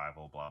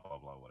 survival, blah blah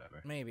blah,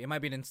 whatever. Maybe it might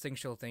be an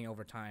instinctual thing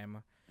over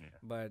time, Yeah.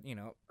 but But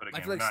I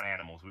again, feel we're like, not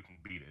animals. We can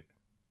beat it.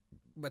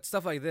 but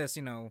stuff like this,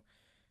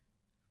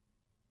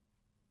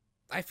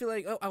 I feel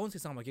like I won't say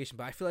it's an obligation,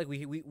 but I feel like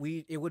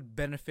we it would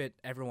benefit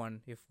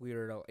everyone if we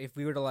were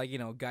to like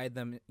guide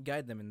them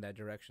in that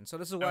direction. So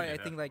this is Oh, why yeah, I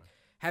think like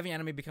definitely. having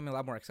anime becoming a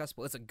lot more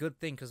accessible, it's a good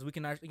thing because we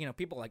can actually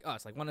people like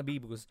us like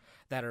wannabes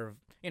that are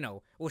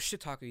will shit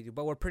talk you,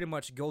 but we're pretty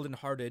much golden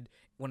hearted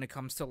when it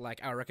comes to like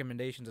our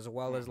recommendations as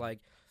well as like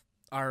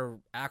our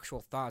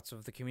actual thoughts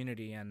of the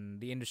community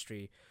and the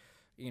industry.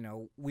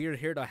 We're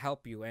here to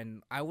help you,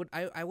 and I would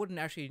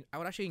actually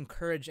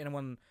encourage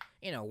anyone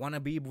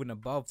wannabe and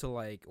above to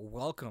like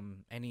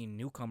welcome any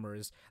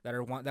newcomers that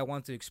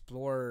want to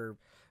explore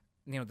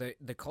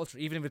the culture,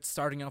 even if it's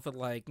starting off with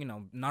like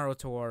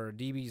Naruto or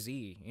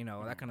DBZ,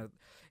 that kind of,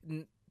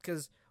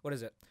 because what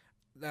is it,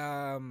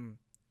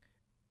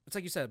 it's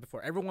like you said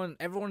before,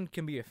 everyone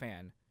can be a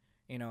fan.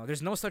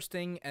 There's no such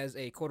thing as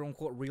a quote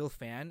unquote real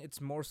fan. It's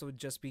more so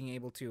just being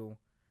able to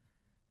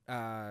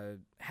have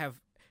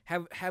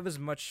as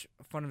much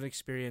fun of an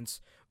experience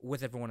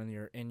with everyone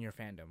in your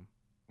fandom.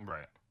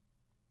 Right.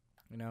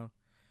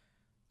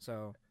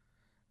 So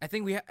I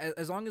think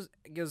as long as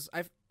because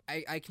I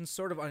can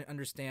sort of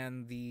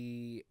understand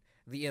the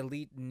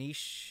elite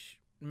niche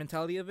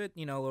mentality of it.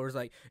 Where it's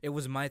like it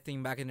was my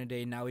thing back in the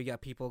day. Now we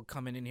got people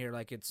coming in here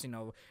like it's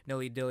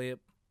nilly dilly.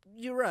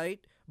 You're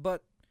right,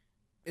 but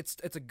it's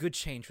a good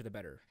change for the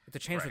better. It's a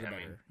change for the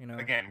better.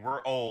 Again,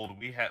 we're old.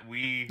 We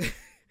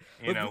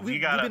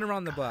We've gotta. been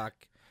around the block.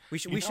 We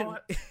should. You know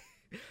what?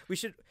 We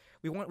should.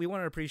 We want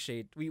to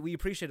appreciate. We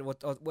appreciate what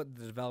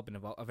the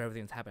development of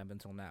everything that's happened up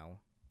until now.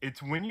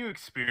 It's when you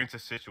experience a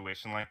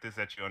situation like this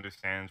that you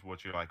understand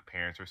what your like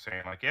parents are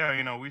saying. Like,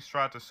 yeah, we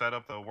tried to set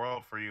up the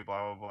world for you,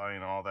 blah blah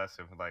blah, all that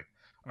stuff. Like,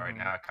 all right,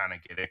 now I kind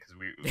of get it because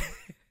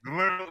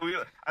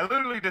I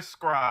literally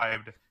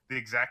described the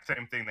exact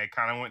same thing they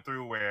kind of went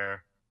through,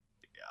 where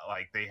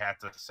like they had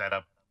to set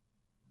up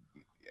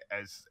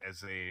as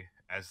they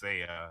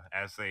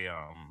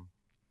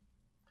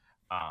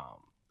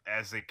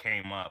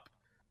came up.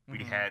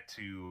 We had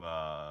to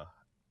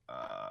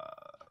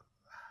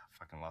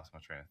fucking lost my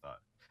train of thought.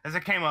 As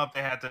it came up,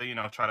 they had to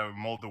try to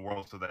mold the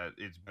world so that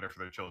it's better for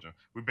their children.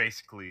 We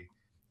basically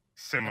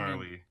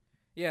similarly.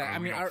 We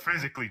don't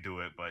physically do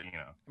it, but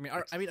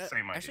same idea.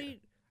 Actually,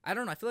 I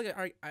don't know. I feel like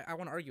I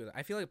want to argue with that.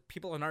 I feel like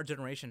people in our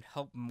generation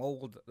helped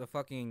mold the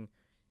fucking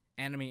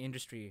anime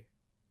industry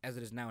as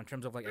it is now in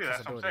terms of like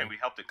accessibility. That's what I'm saying. We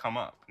helped it come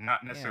up,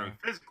 not necessarily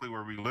physically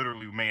where we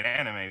literally made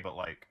anime, but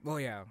like. Well,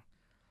 yeah.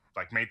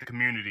 Like made the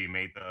community,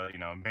 made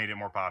it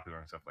more popular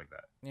and stuff like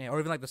that. Yeah, or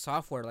even like the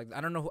software. Like I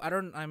don't know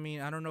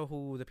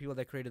who the people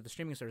that created the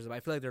streaming service, but I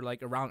feel like they're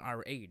like around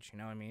our age. You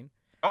know what I mean?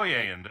 Oh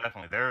yeah,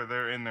 definitely.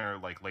 They're in their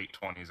like late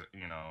 20s,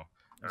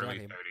 early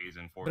 30s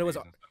and 40s but it was,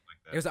 and stuff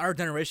like that. It was our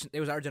generation. It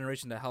was our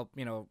generation to help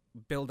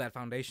build that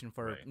foundation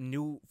for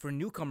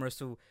newcomers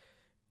to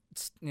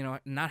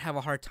not have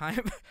a hard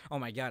time. Oh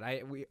my god,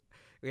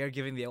 we are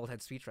giving the old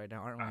head speech right now,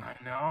 aren't we? I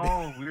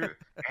know, we're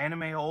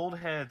anime old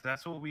heads.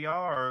 That's what we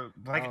are.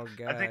 Like, oh,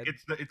 God. I think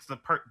it's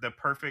the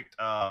perfect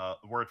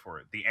word for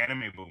it. The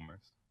anime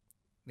boomers.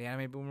 The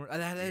anime boomer.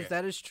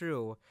 That is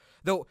true.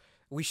 Though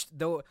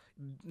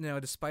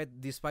despite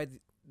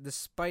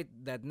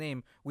that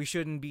name, we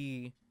shouldn't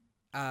be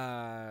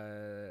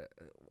like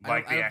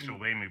the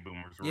actual anime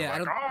boomers. Yeah,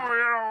 you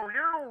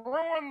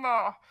ruined the.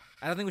 I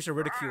don't think we should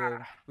ridicule.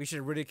 We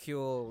should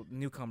ridicule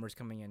newcomers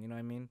coming in. You know what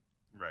I mean?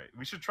 Right.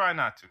 We should try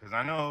not to, because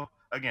I know,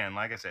 again,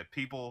 like I said,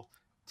 people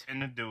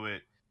tend to do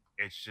it.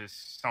 It's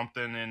just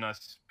something in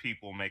us.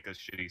 People make us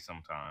shitty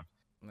sometimes.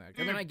 I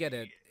mean, I get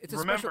it. It's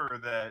remember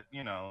that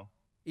It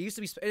used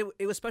to be.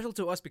 It was special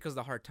to us because of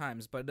the hard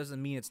times, but it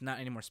doesn't mean it's not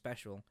any more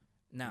special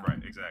now.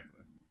 Right.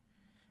 Exactly.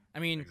 I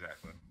mean,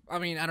 exactly. I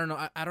mean, I don't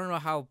know. I don't know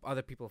how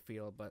other people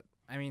feel, but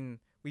I mean,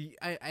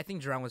 I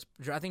think Jerome was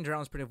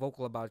pretty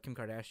vocal about Kim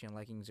Kardashian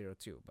liking Zero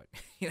too, but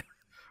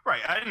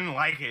Right, I didn't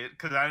like it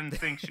because I didn't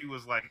think she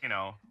was like,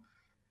 I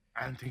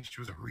didn't think she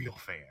was a real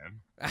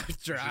fan.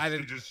 Your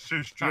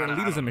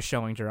elitism is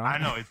showing, Jerome. I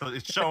know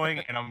it's showing,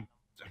 and I'm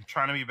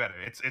trying to be better.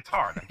 It's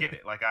hard. I get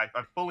it. Like I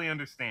fully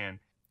understand.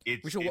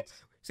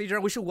 See,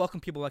 Jerome, we should welcome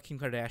people like Kim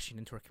Kardashian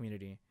into our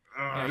community.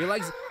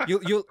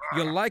 You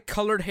like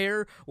colored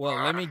hair? Well,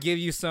 let me give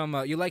you some.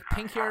 You like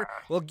pink hair?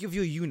 We'll give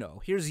you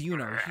Yuno. Here's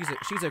Yuno.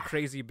 She's a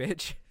crazy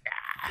bitch.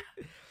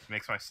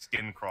 Makes my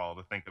skin crawl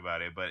to think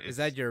about it. But is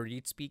that your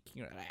read speak?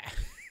 Yeah,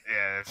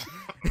 it's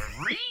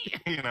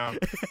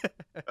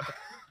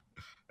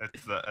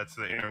that's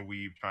the inner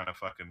weeb trying to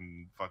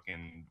fucking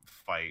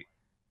fight.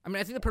 I mean,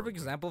 I think the perfect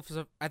example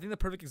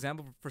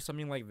for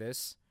something like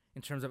this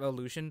in terms of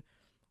evolution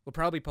would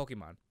probably be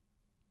Pokemon.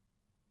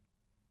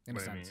 In a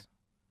sense,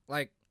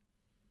 like,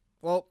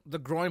 well, the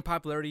growing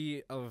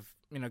popularity of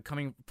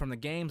coming from the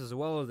games as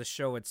well as the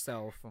show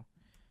itself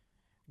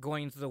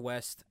going to the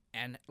West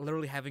and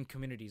literally having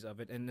communities of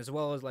it, and as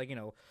well as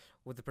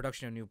with the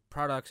production of new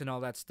products and all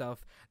that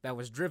stuff that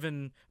was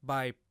driven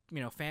by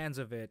fans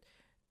of it.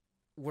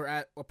 We're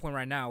at a point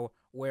right now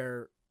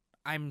where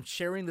I'm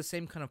sharing the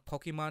same kind of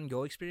Pokemon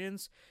Go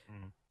experience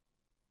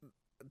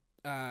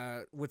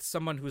with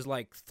someone who's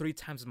like 3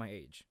 times my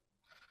age.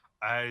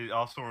 I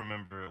also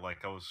remember,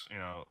 like, I was,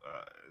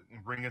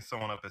 bringing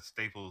someone up at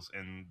Staples,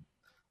 and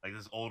like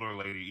this older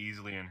lady,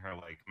 easily in her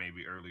like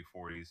maybe early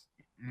 40s,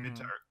 mid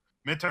to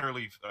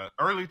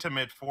early to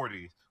mid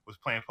 40s, was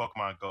playing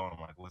Pokemon Go, and I'm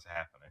like, what's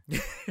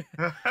happening?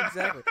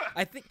 Exactly.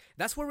 I think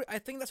that's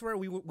where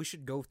we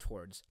should go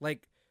towards.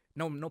 Like,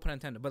 no pun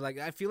intended, but like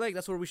I feel like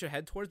that's where we should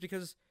head towards,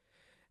 because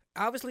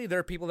obviously there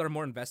are people that are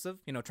more invested,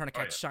 trying to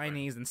catch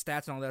shinies and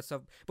stats and all that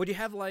stuff. But you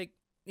have like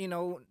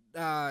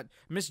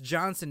Miss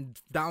Johnson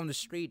down the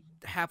street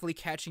happily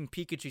catching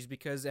Pikachus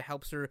because it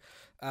helps her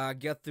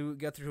get through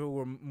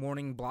her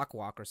morning block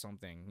walk or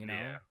something,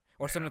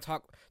 or something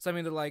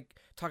to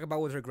talk about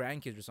with her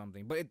grandkids or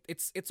something. But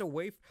it's a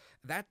way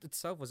that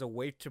itself was a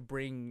way to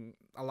bring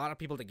a lot of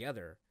people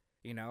together,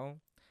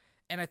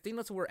 and I think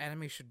that's where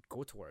anime should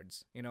go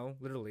towards,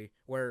 literally,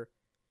 where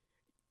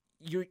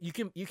you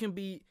can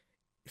be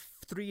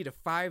 3 to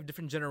 5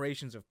 different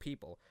generations of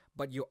people,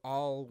 but you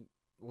all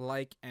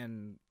like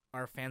and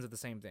are fans of the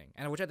same thing,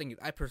 and which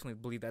I personally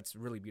believe that's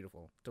really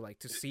beautiful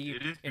to see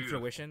in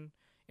fruition,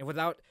 and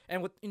without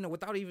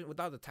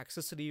the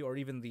toxicity or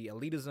even the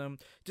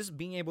elitism, just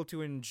being able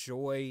to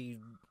enjoy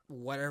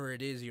whatever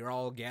it is you're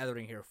all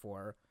gathering here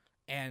for,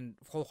 and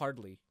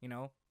wholeheartedly,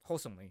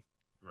 wholesomely.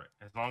 Right.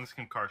 As long as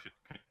Kim Kardashian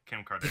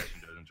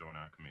doesn't join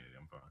our community,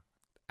 I'm fine.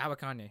 How about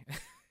Kanye?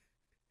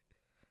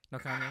 No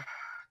Kanye?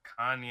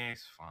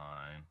 Kanye's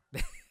fine.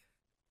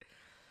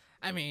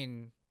 I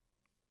mean,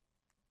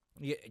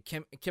 yeah,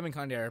 Kim and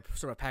Kanye are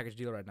sort of a package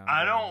deal right now.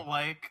 I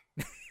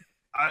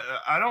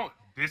don't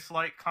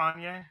dislike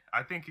Kanye.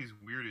 I think he's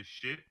weird as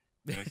shit.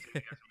 He has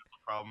mental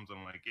problems.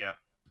 I'm like, yeah,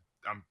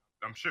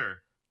 I'm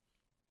sure.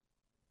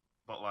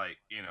 But like,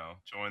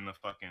 join the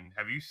fucking.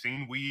 Have you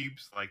seen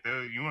Weebs? Like,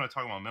 you want to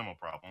talk about mental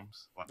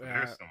problems? Like,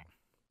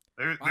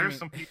 there's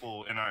some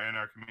people in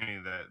our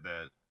community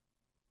that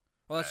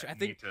well, I think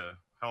need to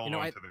hold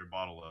on to their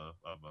bottle of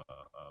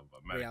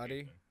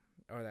reality.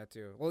 Or that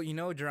too. Well,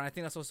 Jerron, I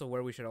think that's also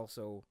where we should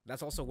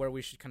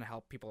kind of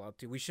help people out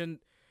too.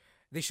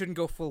 They shouldn't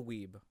go full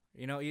weeb.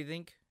 You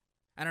think?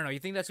 I don't know. You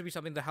think that should be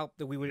something to help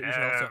we should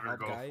also help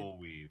go guide? Full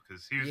weeb,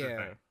 because here's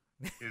the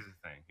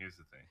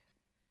thing.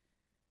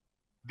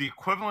 The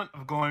equivalent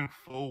of going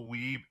full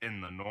weeb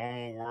in the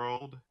normal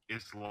world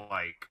is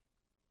like,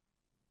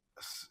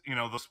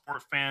 the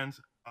sport fans.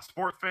 A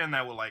sport fan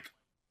that would like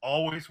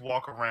always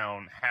walk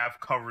around half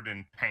covered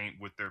in paint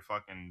with their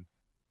fucking,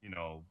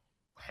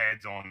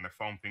 heads on their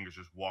foam fingers,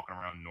 just walking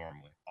around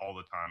normally all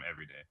the time,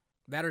 every day.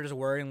 That or just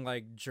wearing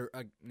like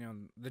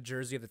the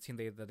jersey of the team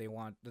that they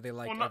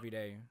like every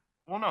day.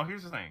 Well, no.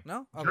 Here's the thing.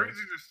 No, okay.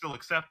 Jerseys are still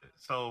accepted.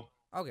 So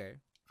okay.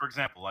 For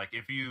example,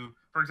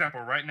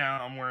 right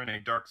now I'm wearing a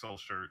Dark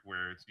Souls shirt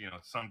where it's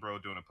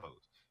Sunbro doing a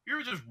pose. If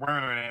you're just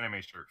wearing an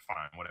anime shirt,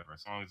 fine, whatever.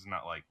 As long as it's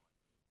not like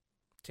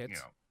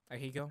tits.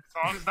 Ahiko. As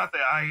long as it's not the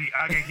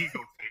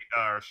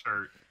Ahiko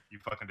shirt, you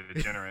fucking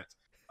degenerates.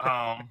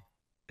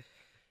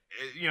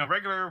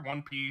 Regular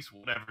One Piece,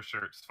 whatever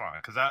shirt's fine.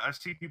 Because I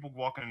see people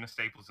walking into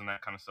Staples and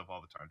that kind of stuff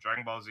all the time.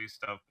 Dragon Ball Z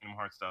stuff, Kingdom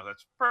Hearts stuff,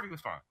 that's perfectly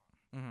fine.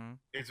 Mm-hmm.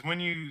 It's when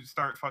you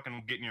start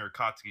fucking getting your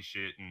Akatsuki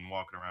shit and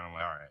walking around, I'm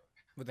like, all right.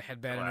 With the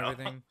headband and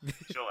everything.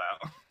 Chill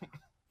out.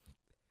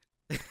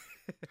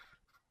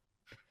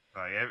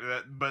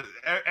 But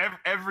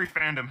every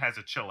fandom has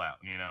a chill out,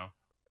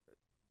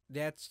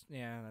 That's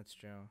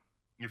true.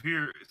 If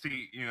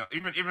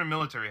even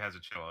military has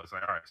a chill out. It's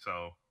like, all right,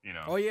 so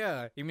Oh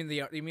yeah, you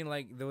mean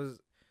like those,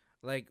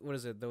 like what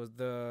is it? Those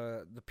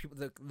the people,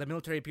 the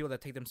military people that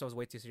take themselves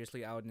way too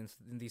seriously out in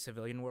the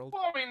civilian world.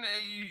 Well, I mean,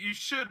 you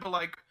should, but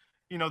like.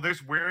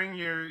 There's wearing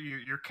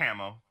your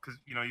camo, because,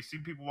 you see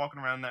people walking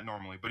around that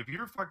normally. But if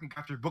you're fucking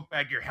got your book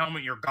bag, your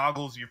helmet, your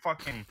goggles, your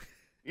fucking,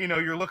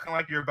 you're looking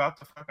like you're about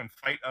to fucking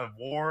fight a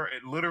war,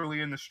 literally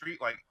in the street,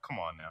 like, come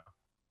on now.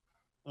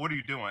 What are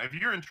you doing? If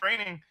you're in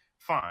training,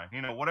 fine.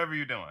 Whatever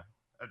you're doing.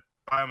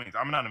 By all means,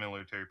 I'm not a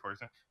military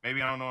person.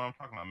 Maybe I don't know what I'm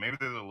talking about. Maybe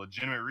there's a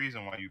legitimate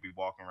reason why you'd be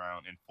walking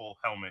around in full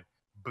helmet,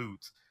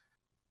 boots,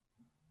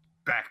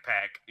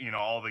 backpack,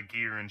 all the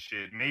gear and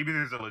shit. Maybe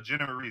there's a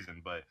legitimate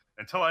reason, but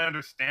until I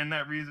understand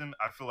that reason,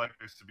 I feel like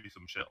there's to be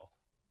some chill.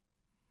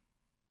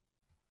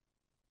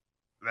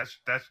 That's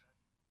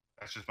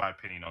just my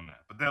opinion on that.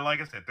 But then, like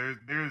I said,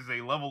 there's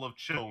a level of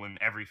chill in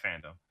every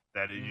fandom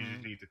that you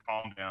just need to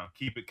calm down,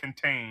 keep it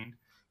contained.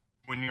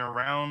 When you're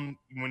around,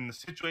 when the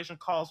situation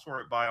calls for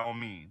it, by all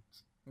means.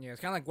 Yeah, it's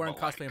kind of like wearing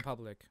cosplay in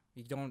public.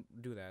 You don't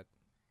do that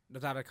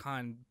without a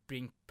con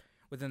being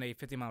within a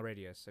 50-mile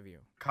radius of you.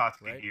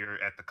 Cosplay gear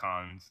at the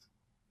cons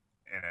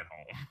and at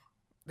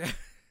home.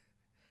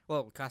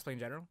 Well, cosplay in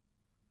general?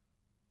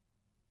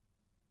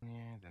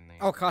 Yeah, then they...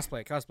 Oh,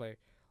 cosplay.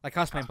 Like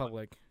cosplay in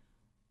public.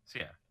 So,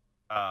 yeah.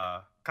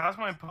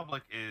 Cosplay in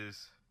public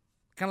is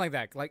Kind of like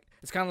that. Like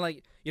it's kind of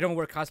like you don't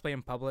wear cosplay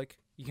in public.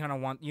 You kind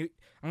of want you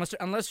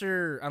unless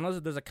there's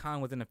a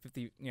con within a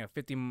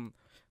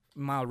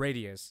 50-mile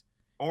radius.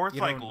 Or it's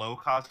like low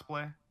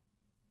cosplay.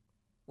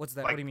 What's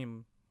that? Like, What do you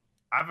mean?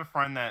 I have a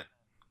friend that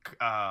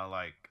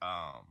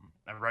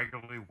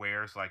regularly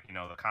wears like, you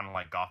know, the kind of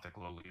like gothic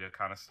Lolita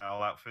kind of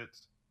style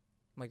outfits.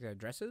 Like the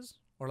dresses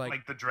or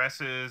like the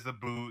dresses, the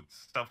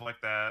boots, stuff like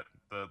that,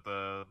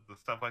 the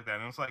stuff like that.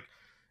 And it's like,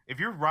 if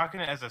you're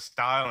rocking it as a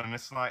style and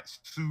it's like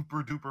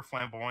super duper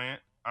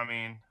flamboyant, I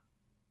mean,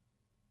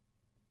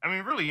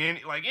 really,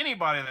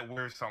 anybody that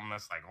wears something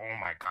that's like, oh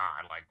my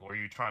god, like, were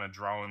you trying to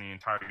draw in the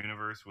entire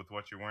universe with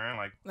what you're wearing?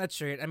 Like, that's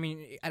straight. I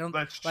mean, I don't.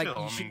 That's like,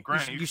 chill.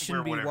 Granted, you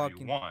can wear whatever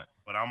you want,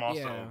 but I'm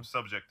also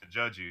subject to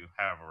judge you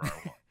however I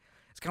want.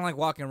 It's kind of like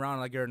walking around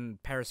like you're in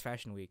Paris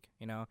Fashion Week.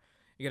 You know,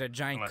 you got a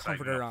giant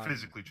comforter on.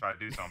 Physically try to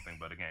do something,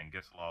 but again,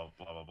 gets law,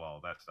 blah blah blah,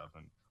 that stuff,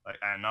 and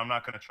I'm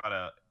not gonna try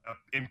to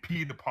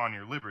impede upon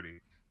your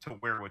liberty to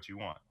wear what you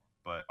want,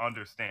 but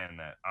understand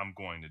that I'm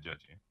going to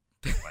judge you.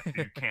 Like,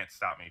 you can't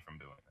stop me from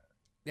doing that.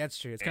 That's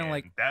true. It's kind of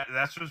like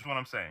that's just what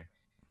I'm saying.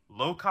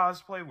 Low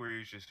cosplay, where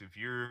you're just if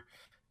you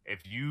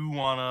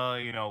wanna,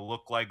 you know,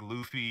 look like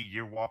Luffy,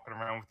 you're walking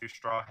around with your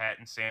straw hat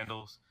and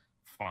sandals,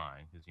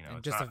 fine, because you know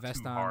it's just not a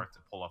vest too on. hard to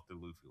pull off the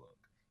Luffy look.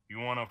 You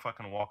wanna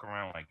fucking walk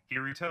around like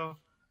Kirito,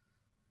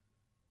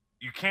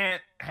 you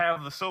can't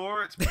have the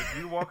swords, but if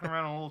you're walking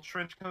around in a little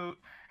trench coat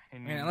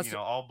and you know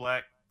all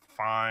black,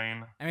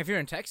 fine. I mean, if you're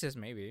in Texas,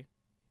 maybe.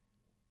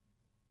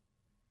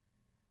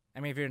 I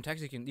mean, if you're in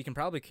Texas, you can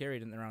probably carry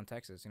it around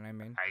Texas. You know what I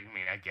mean?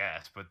 I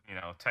guess, but you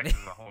know, Texas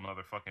is a whole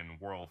other fucking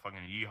world. Fucking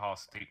yeehaw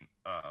state,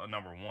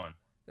 #1.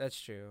 That's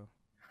true.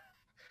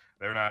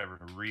 They're not even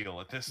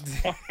real at this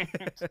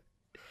point.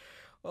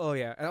 Oh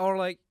yeah, or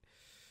like,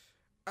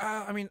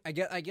 I mean, I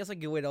guess like a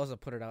good way to also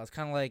put it out. It's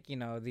kind of like, you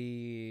know,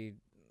 the.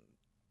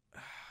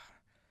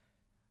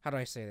 How do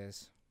I say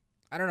this?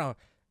 I don't know.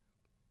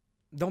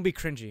 Don't be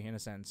cringy in a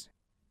sense,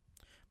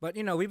 but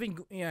you know we've been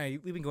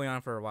going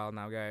on for a while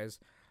now, guys.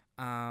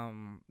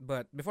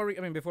 But before we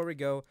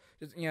go,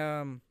 just,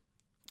 if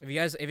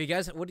you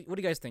guys, what do you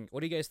guys think?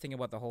 What do you guys think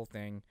about the whole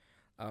thing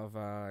of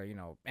you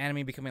know,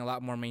 anime becoming a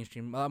lot more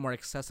mainstream, a lot more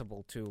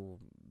accessible to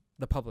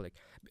the public,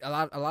 a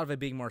lot of it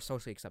being more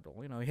socially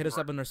acceptable? You know, hit us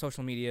up on our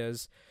social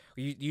medias.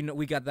 You know,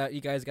 we got that.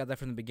 You guys got that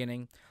from the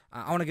beginning.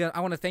 I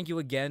want to thank you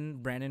again,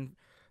 Brandon,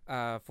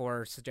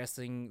 for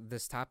suggesting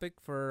this topic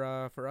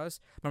for us.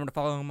 Remember to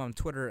follow him on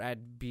Twitter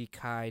at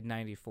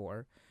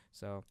bkai94.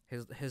 So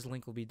his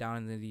link will be down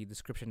in the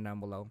description down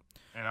below.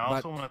 And I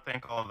also want to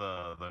thank all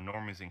the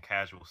normies and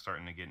casuals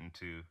starting to get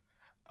into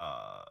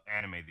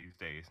anime these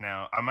days.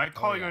 Now, I might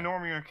call you a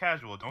normie or a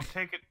casual. Don't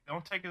take it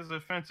as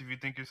offense if you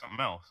think you're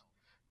something else,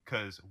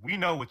 because we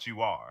know what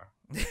you are.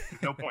 There's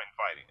no point in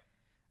fighting it.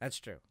 That's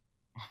true.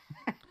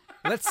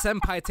 Let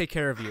Senpai take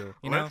care of you.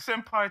 Let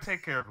Senpai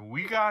take care of you.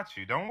 We got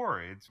you. Don't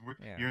worry.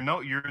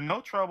 You're in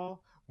no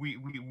trouble.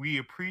 We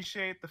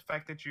appreciate the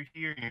fact that you're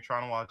here and you're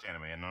trying to watch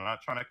anime, and I'm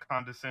not trying to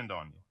condescend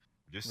on you.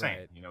 I'm just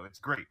saying, you know, it's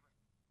great,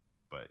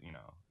 but you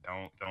know,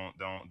 don't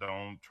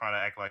try to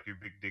act like you're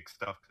big dick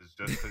stuff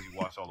because you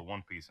watched all the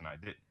One Piece and I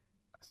didn't.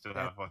 I still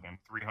have fucking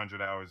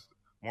 300 hours,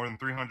 more than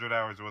 300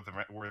 hours worth of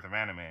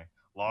anime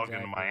logged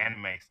into my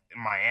anime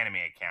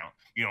account.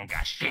 You don't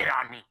got shit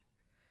on me.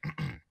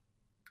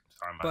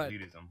 Sorry, my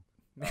elitism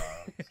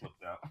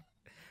slipped out.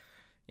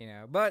 You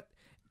know, but.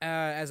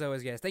 As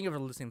always, guys, thank you for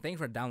listening. Thank you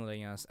for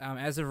downloading us.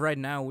 As of right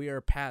now, we are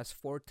past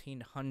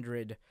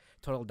 1,400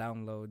 total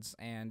downloads,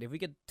 and if we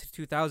get to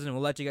 2,000, we'll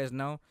let you guys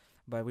know.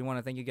 But we want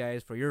to thank you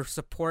guys for your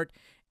support,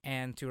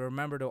 and to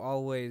remember to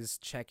always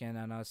check in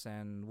on us,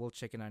 and we'll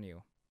check in on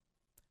you.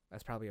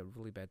 That's probably a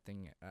really bad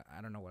thing.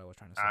 I don't know what I was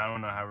trying to say. I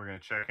don't know how we're gonna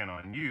check in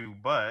on you,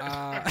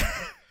 but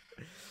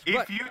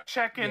if you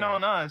check in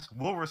on us,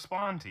 we'll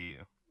respond to you.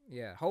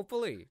 Yeah,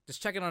 hopefully,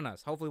 just check in on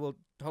us.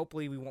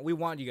 Hopefully, we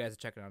want you guys to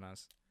check in on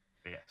us.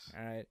 Yes.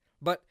 All right.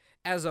 But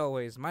as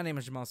always, my name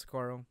is Jamal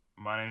Socorro.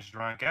 My name is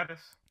Jerron Gaddis.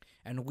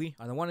 And we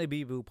are the Wanna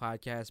Be Boo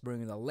podcast,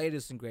 bringing the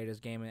latest and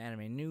greatest game and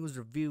anime news,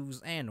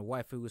 reviews, and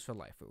waifus for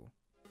life.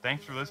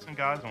 Thanks for listening,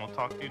 guys, and we'll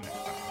talk to you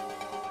next time.